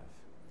people have.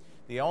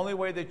 The only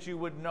way that you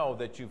would know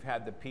that you've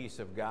had the peace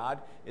of God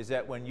is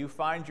that when you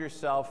find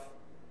yourself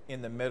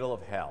in the middle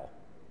of hell.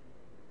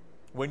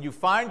 When you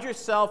find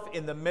yourself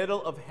in the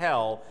middle of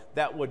hell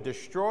that would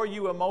destroy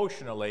you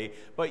emotionally,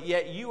 but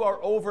yet you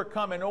are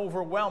overcome and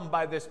overwhelmed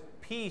by this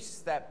peace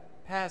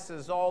that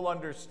passes all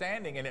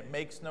understanding, and it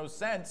makes no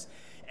sense.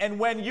 And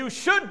when you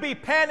should be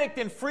panicked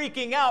and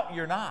freaking out,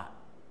 you're not.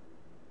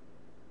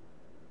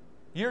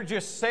 You're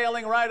just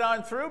sailing right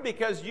on through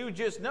because you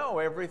just know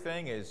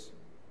everything is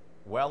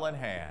well in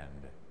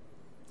hand.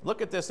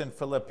 Look at this in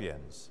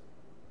Philippians.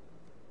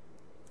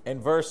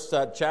 In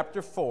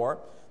chapter 4,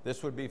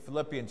 this would be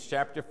Philippians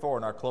chapter 4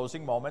 in our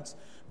closing moments.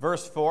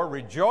 Verse 4,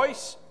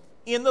 rejoice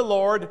in the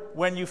Lord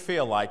when you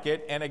feel like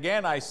it. And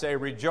again, I say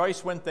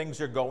rejoice when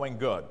things are going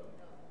good.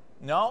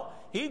 No,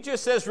 he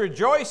just says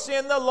rejoice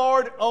in the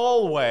Lord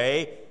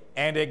always.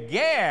 And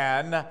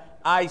again,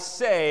 I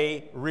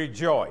say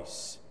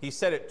rejoice. He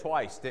said it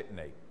twice, didn't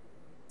he?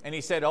 And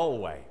he said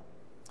always.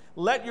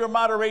 Let your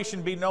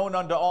moderation be known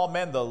unto all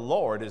men. The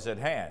Lord is at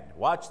hand.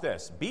 Watch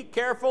this. Be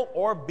careful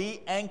or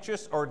be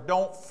anxious or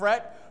don't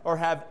fret or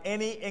have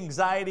any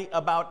anxiety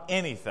about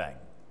anything.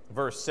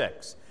 Verse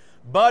 6.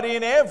 But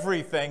in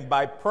everything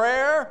by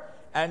prayer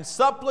and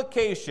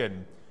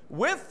supplication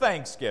with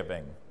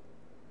thanksgiving,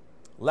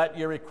 let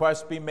your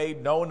requests be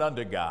made known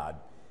unto God.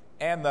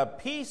 And the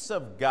peace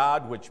of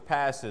God which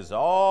passes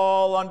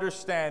all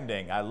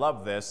understanding, I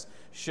love this,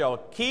 shall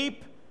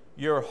keep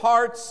your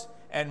hearts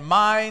and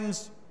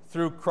minds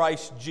through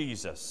Christ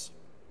Jesus.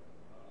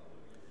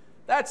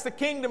 That's the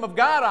kingdom of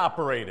God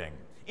operating.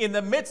 In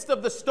the midst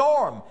of the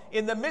storm,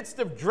 in the midst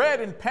of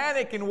dread and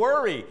panic and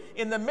worry,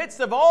 in the midst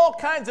of all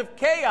kinds of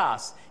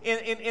chaos,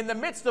 in the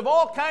midst of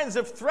all kinds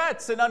of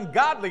threats and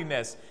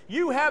ungodliness,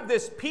 you have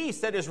this peace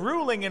that is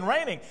ruling and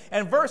reigning.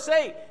 And verse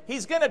 8,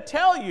 he's going to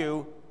tell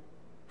you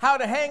how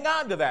to hang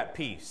on to that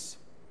peace.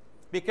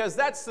 Because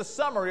that's the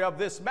summary of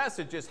this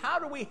message, is how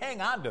do we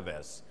hang on to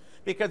this?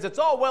 Because it's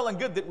all well and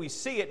good that we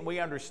see it and we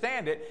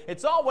understand it.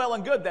 It's all well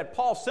and good that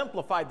Paul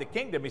simplified the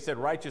kingdom. He said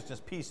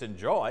righteousness, peace, and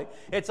joy.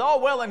 It's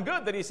all well and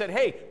good that he said,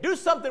 hey, do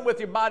something with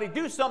your body,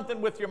 do something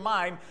with your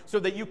mind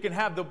so that you can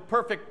have the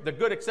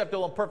good,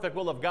 acceptable, and perfect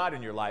will of God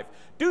in your life.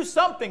 Do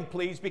something,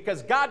 please,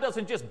 because God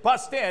doesn't just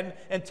bust in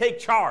and take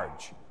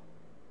charge.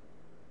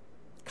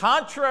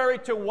 Contrary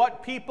to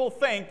what people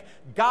think,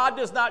 God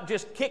does not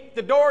just kick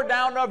the door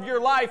down of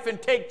your life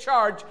and take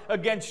charge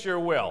against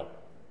your will.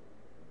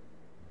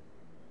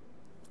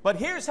 But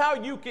here's how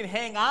you can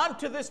hang on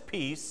to this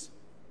peace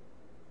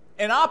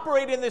and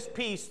operate in this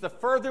peace the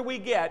further we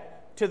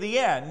get to the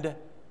end,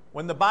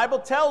 when the Bible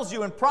tells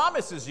you and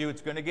promises you it's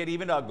going to get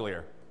even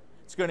uglier.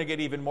 It's going to get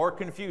even more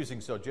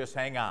confusing, so just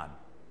hang on.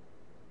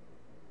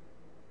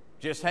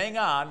 Just hang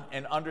on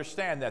and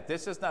understand that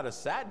this is not a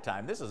sad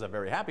time. This is a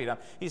very happy time.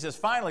 He says,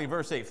 finally,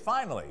 verse 8,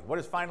 finally. What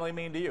does finally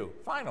mean to you?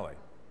 Finally.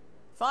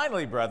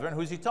 Finally, brethren.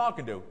 Who's he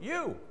talking to?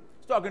 You.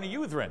 He's talking to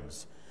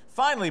youthrins.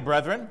 Finally,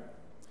 brethren,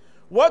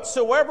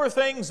 whatsoever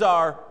things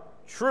are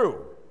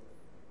true,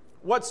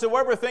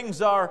 whatsoever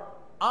things are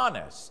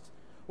honest,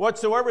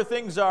 whatsoever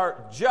things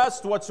are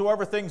just,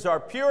 whatsoever things are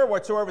pure,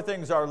 whatsoever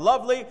things are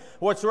lovely,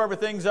 whatsoever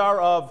things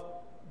are of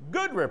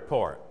good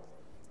report,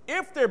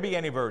 if there be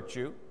any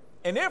virtue,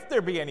 and if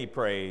there be any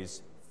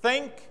praise,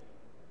 think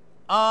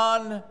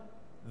on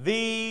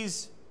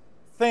these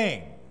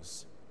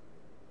things.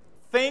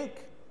 Think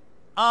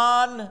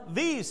on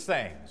these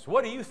things.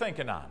 What are you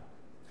thinking on?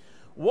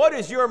 What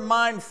is your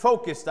mind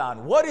focused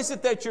on? What is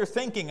it that you're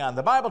thinking on?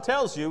 The Bible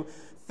tells you,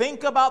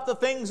 think about the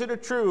things that are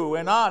true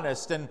and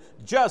honest and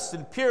just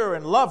and pure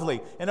and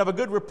lovely and of a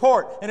good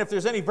report, and if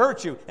there's any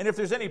virtue and if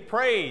there's any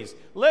praise.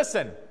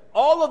 Listen,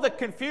 all of the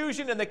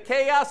confusion and the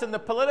chaos and the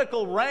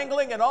political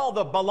wrangling and all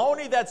the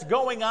baloney that's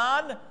going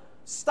on,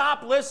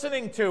 stop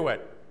listening to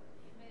it.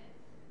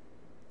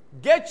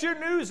 Get your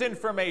news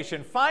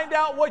information. Find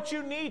out what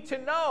you need to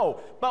know.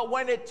 But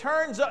when they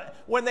turn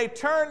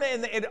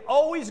in, it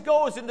always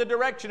goes in the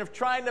direction of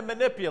trying to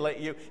manipulate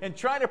you and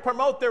trying to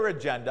promote their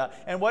agenda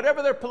and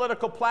whatever their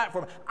political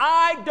platform.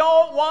 I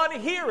don't want to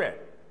hear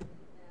it.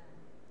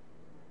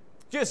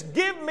 Just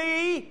give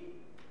me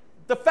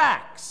the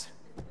facts.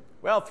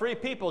 Well, 3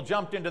 people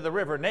jumped into the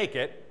river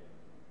naked,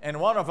 and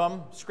one of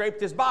them scraped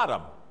his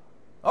bottom.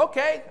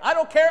 Okay, I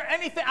don't care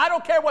anything. I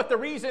don't care what the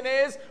reason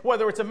is,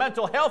 whether it's a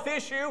mental health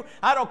issue.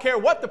 I don't care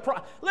what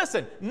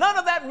listen, none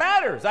of that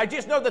matters. I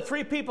just know that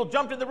 3 people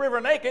jumped in the river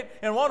naked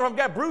and one of them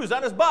got bruised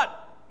on his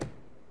butt.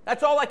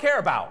 That's all I care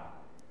about.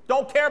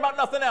 Don't care about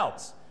nothing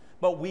else.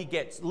 But we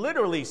get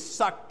literally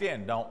sucked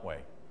in, don't we?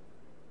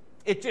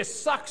 It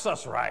just sucks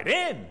us right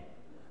in.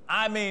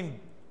 I mean,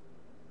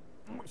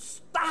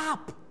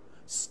 stop.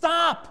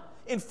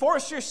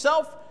 Enforce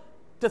yourself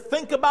to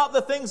think about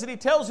the things that he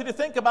tells you to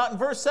think about. In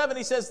verse 7,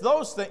 he says,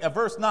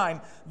 verse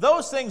 9,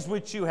 those things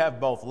which you have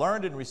both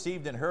learned and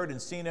received and heard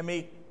and seen in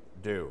me,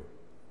 do.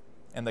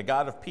 And the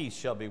God of peace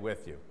shall be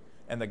with you.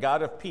 And the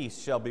God of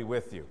peace shall be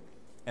with you.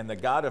 And the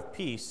God of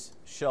peace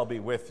shall be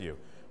with you.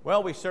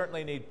 Well, we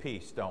certainly need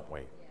peace, don't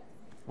we?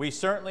 We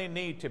certainly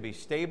need to be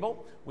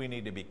stable. We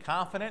need to be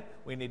confident.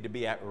 We need to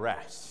be at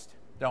rest,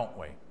 don't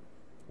we?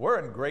 We're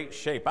in great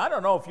shape. I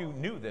don't know if you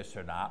knew this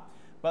or not,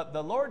 but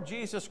the Lord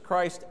Jesus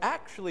Christ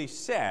actually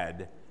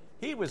said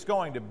he was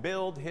going to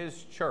build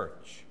his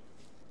church.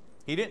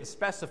 He didn't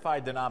specify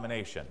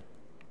denomination.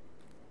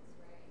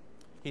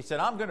 He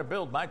said, I'm going to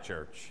build my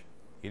church.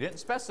 He didn't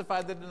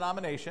specify the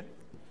denomination.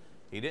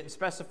 He didn't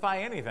specify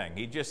anything.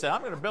 He just said,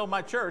 I'm going to build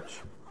my church.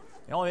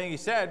 The only thing he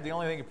said, the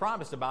only thing he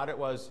promised about it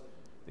was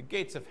the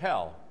gates of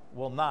hell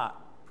will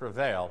not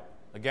prevail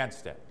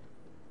against it.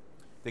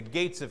 The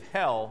gates of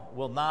hell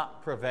will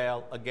not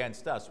prevail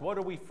against us. What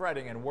are we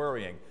fretting and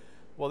worrying?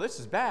 Well, this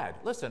is bad.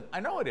 Listen, I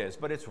know it is,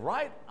 but it's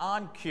right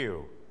on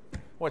cue.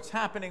 What's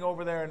happening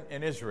over there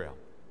in Israel,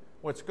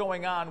 what's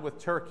going on with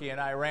Turkey and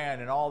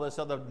Iran and all this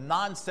other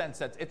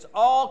nonsense. It's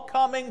all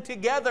coming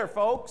together,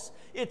 folks.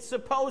 It's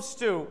supposed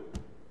to.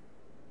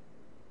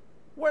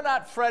 We're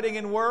not fretting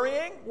and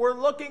worrying. We're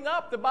looking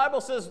up. The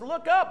Bible says,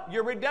 look up.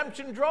 Your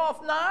redemption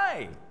draweth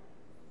nigh.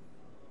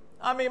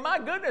 I mean, my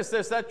goodness,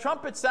 there's that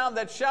trumpet sound,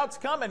 that shout's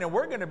coming, and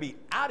we're going to be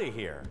out of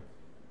here.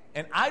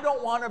 And I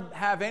don't want to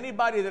have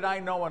anybody that I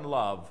know and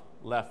love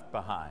left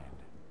behind.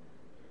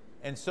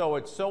 And so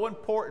it's so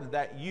important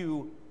that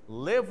you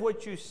live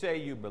what you say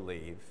you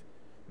believe.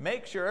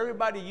 Make sure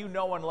everybody you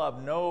know and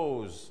love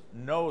knows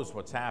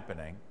what's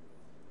happening.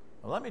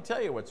 Well, let me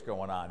tell you what's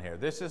going on here.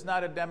 This is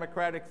not a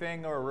Democratic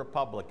thing or a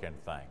Republican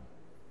thing.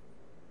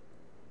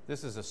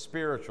 This is a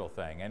spiritual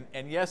thing.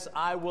 And yes,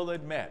 I will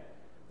admit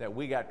that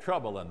we got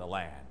trouble in the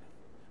land,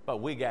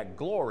 but we got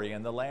glory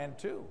in the land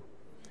too.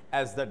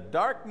 As the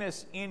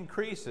darkness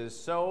increases,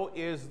 so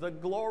is the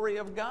glory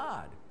of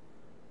God.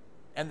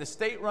 And the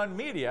state-run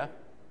media,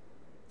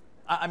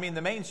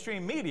 the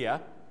mainstream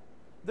media,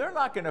 they're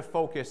not going to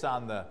focus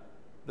on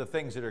the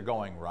things that are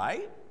going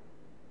right.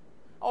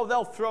 Oh,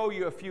 they'll throw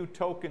you a few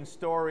token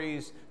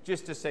stories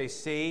just to say,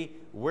 see,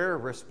 we're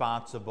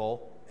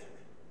responsible.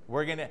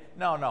 We're going to,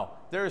 no.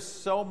 There's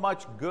so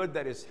much good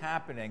that is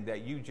happening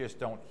that you just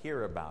don't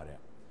hear about it.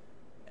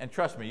 And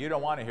trust me, you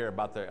don't want to hear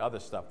about the other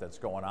stuff that's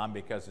going on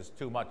because it's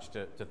too much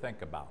to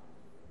think about.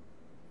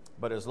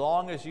 But as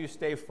long as you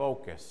stay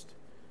focused,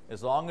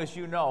 as long as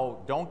you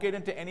know, don't get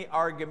into any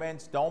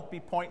arguments, don't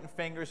be pointing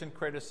fingers and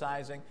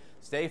criticizing.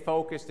 Stay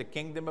focused. The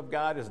kingdom of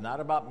God is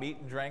not about meat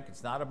and drink.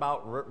 It's not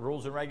about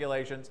rules and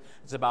regulations.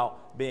 It's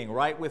about being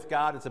right with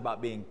God. It's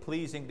about being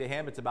pleasing to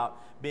Him. It's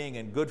about being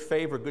in good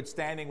favor, good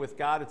standing with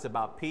God. It's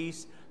about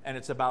peace, and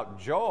it's about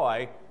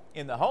joy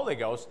in the Holy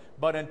Ghost.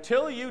 But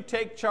until you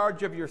take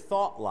charge of your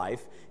thought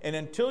life, and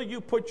until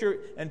you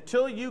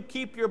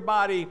keep your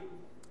body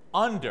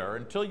under,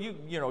 until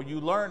you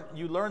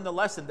learn the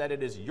lesson that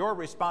it is your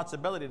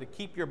responsibility to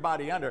keep your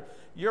body under,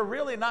 you're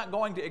really not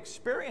going to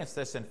experience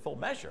this in full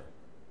measure,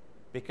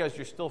 because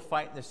you're still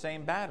fighting the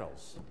same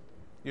battles.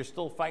 You're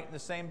still fighting the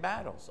same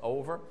battles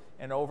over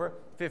and over,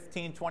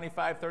 15,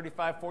 25,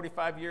 35,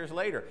 45 years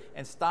later.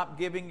 And stop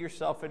giving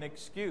yourself an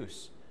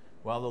excuse.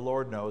 Well, the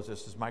Lord knows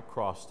this is my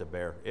cross to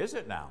bear. Is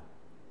it now?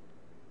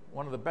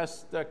 One of the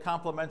best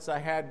compliments I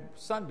had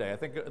Sunday, I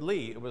think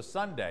Lee, it was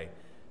Sunday.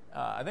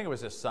 I think it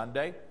was this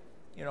Sunday.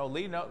 You know,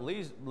 Lee,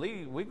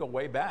 we go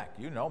way back.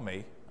 You know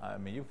me. I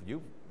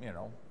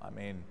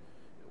mean,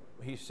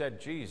 he said,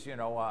 geez,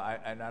 and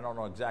I don't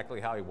know exactly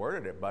how he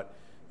worded it, but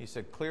he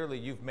said, clearly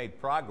you've made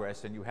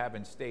progress and you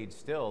haven't stayed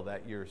still,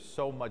 that you're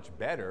so much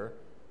better.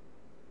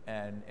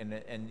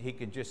 And he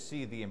could just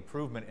see the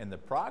improvement in the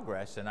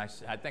progress. And I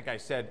think I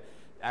said,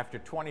 after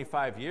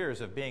 25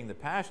 years of being the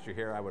pastor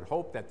here, I would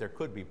hope that there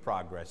could be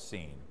progress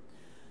seen.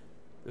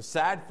 The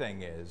sad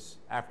thing is,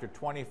 after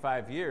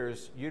 25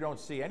 years, you don't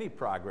see any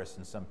progress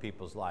in some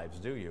people's lives,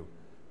 do you?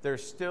 They're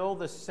still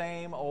the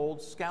same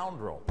old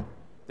scoundrel.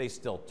 They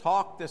still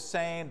talk the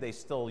same. They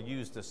still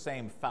use the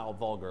same foul,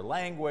 vulgar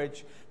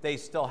language. They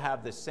still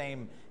have the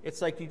same.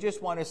 It's like you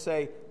just want to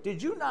say,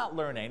 did you not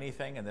learn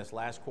anything in this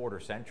last quarter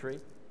century?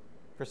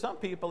 For some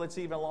people, it's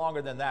even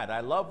longer than that.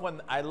 I love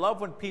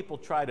when people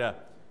try to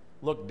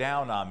look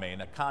down on me in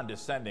a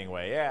condescending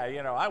way.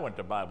 Yeah, I went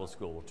to Bible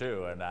school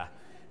too, and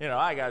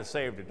I got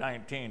saved in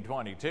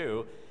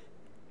 1922.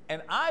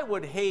 And I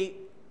would hate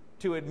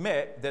to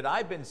admit that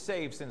I've been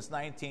saved since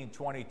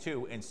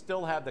 1922 and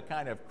still have the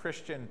kind of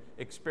Christian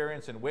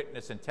experience and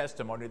witness and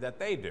testimony that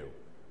they do.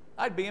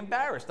 I'd be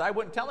embarrassed. I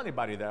wouldn't tell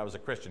anybody that I was a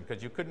Christian,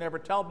 because you could never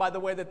tell by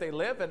the way that they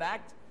live and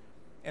act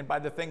and by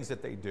the things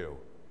that they do.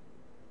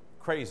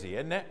 Crazy,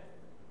 isn't it?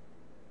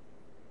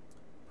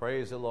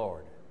 Praise the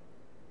Lord.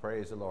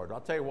 Praise the Lord. I'll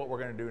tell you what we're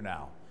going to do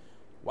now.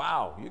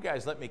 Wow, you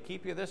guys let me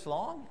keep you this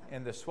long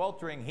in the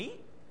sweltering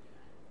heat?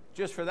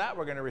 Just for that,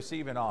 we're going to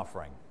receive an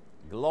offering.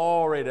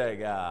 Glory to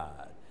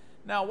God.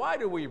 Now, why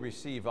do we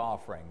receive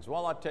offerings?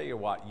 Well, I'll tell you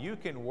what. You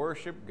can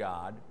worship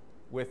God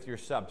with your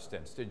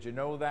substance. Did you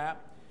know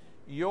that?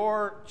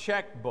 Your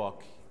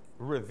checkbook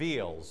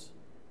reveals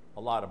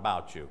a lot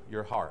about you,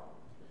 your heart.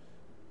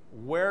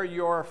 Where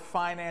your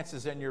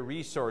finances and your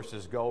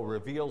resources go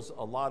reveals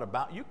a lot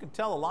about, you can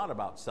tell a lot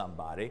about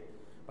somebody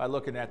by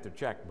looking at their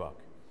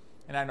checkbook.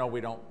 And I know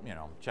we don't,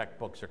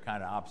 checkbooks are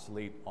kind of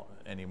obsolete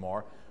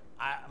anymore.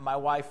 My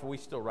wife, we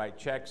still write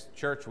checks.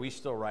 Church, we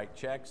still write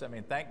checks. I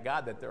mean, thank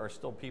God that there are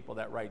still people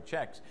that write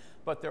checks.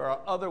 But there are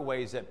other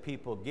ways that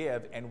people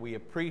give, and we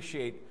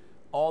appreciate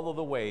all of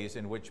the ways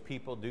in which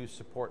people do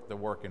support the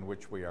work in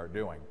which we are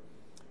doing.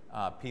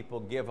 People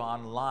give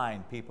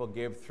online. People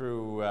give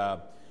through,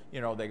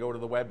 they go to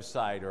the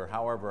website or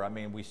however. I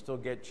mean, we still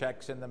get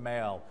checks in the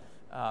mail.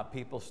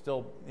 People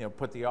still,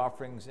 put the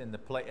offerings in the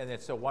plate, and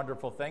it's a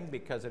wonderful thing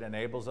because it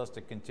enables us to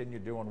continue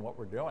doing what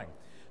we're doing.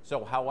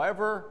 So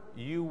however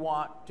you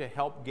want to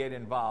help get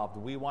involved,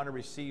 we want to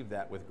receive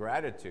that with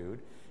gratitude,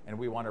 and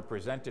we want to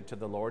present it to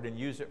the Lord and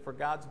use it for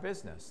God's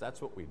business.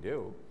 That's what we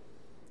do,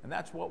 and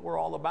that's what we're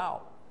all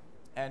about.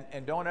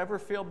 And don't ever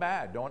feel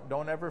bad.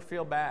 Don't ever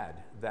feel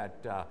bad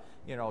that,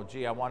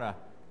 gee, I want to,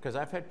 because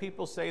I've had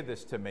people say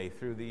this to me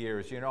through the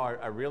years,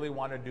 I really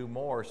want to do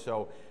more,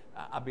 so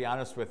I'll be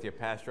honest with you,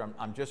 Pastor,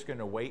 I'm just going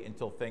to wait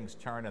until things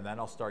turn and then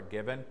I'll start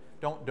giving.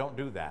 Don't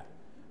do that,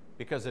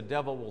 because the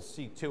devil will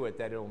see to it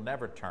that it'll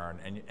never turn.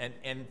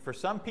 And for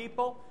some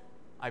people,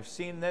 I've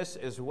seen this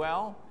as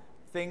well.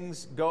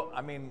 Things go,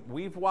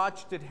 we've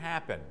watched it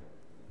happen.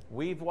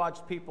 We've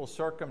watched people's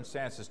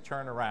circumstances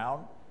turn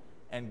around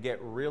and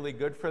get really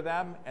good for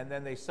them, and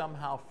then they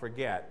somehow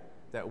forget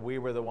that we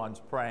were the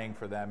ones praying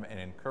for them and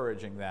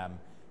encouraging them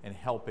and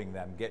helping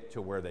them get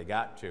to where they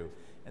got to.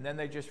 And then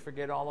they just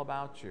forget all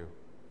about you.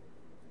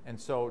 And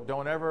so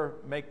don't ever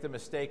make the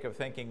mistake of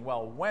thinking,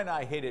 well, when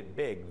I hit it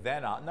big,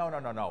 then I'll... No, no,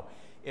 no, no.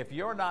 If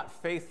you're not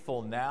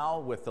faithful now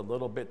with the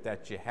little bit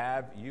that you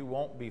have, you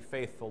won't be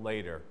faithful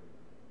later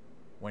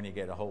when you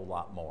get a whole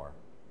lot more.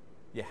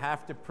 You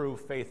have to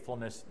prove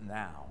faithfulness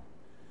now.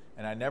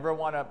 And I never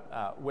want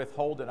to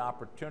withhold an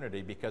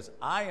opportunity, because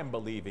I am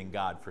believing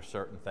God for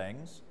certain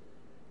things.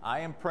 I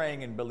am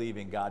praying and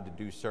believing God to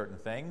do certain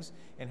things.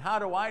 And how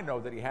do I know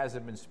that he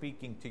hasn't been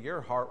speaking to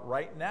your heart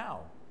right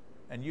now?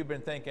 And you've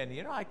been thinking,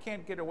 you know, I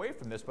can't get away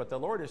from this, but the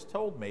Lord has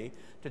told me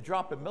to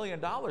drop $1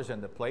 million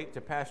in the plate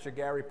to Pastor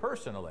Gary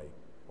personally.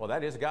 Well,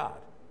 that is God.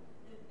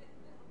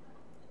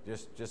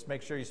 Just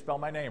make sure you spell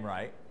my name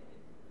right.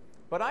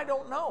 But I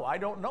don't know. I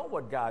don't know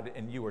what God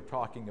and you are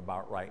talking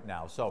about right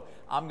now. So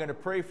I'm going to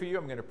pray for you.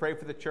 I'm going to pray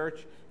for the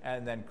church.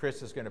 And then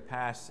Chris is going to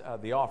pass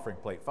the offering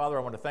plate. Father,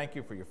 I want to thank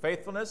you for your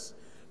faithfulness.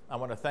 I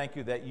want to thank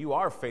you that you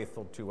are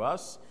faithful to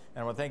us.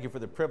 And I want to thank you for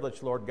the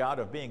privilege, Lord God,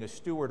 of being a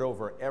steward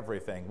over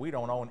everything. We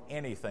don't own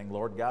anything,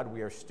 Lord God.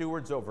 We are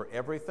stewards over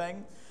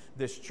everything.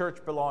 This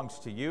church belongs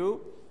to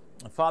you.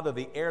 Father,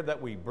 the air that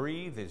we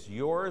breathe is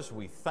yours.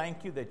 We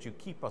thank you that you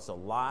keep us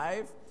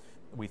alive.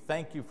 We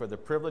thank you for the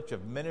privilege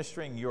of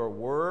ministering your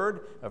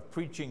word, of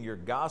preaching your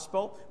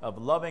gospel,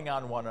 of loving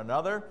on one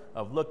another,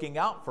 of looking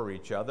out for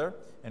each other.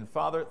 And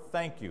Father,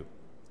 thank you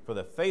for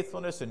the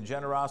faithfulness and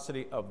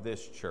generosity of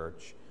this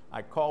church.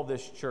 I call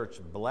this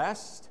church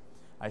blessed.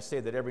 I say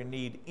that every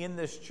need in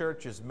this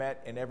church is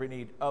met, and every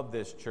need of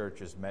this church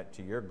is met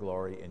to your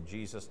glory. In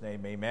Jesus'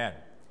 name, amen.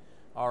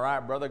 All right,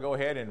 brother, go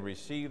ahead and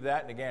receive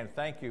that. And again,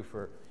 thank you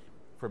for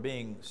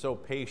being so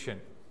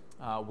patient.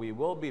 We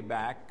will be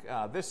back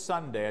this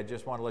Sunday. I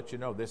just want to let you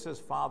know this is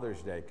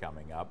Father's Day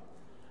coming up,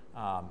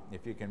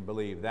 if you can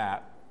believe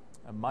that.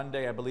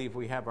 Monday, I believe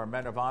we have our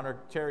Men of Honor.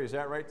 Terry, is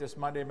that right? This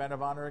Monday, Men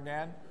of Honor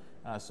again?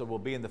 So we'll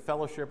be in the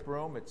fellowship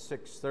room at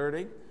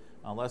 6:30.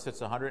 Unless it's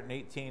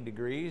 118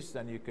 degrees,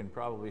 then you can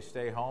probably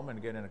stay home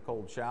and get in a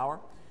cold shower.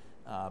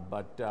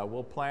 But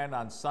we'll plan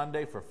on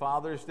Sunday for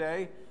Father's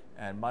Day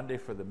and Monday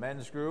for the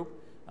men's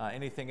group.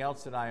 Anything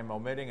else that I am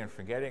omitting and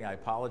forgetting, I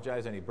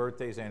apologize. Any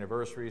birthdays,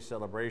 anniversaries,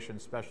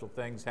 celebrations, special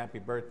things, happy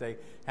birthday,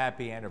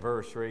 happy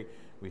anniversary.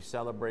 We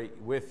celebrate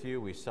with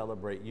you, we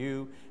celebrate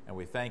you, and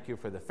we thank you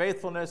for the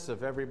faithfulness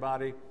of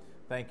everybody.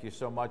 Thank you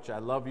so much. I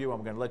love you.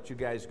 I'm going to let you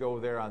guys go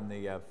there on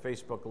the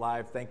Facebook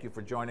Live. Thank you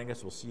for joining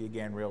us. We'll see you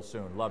again real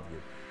soon. Love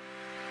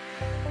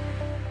you.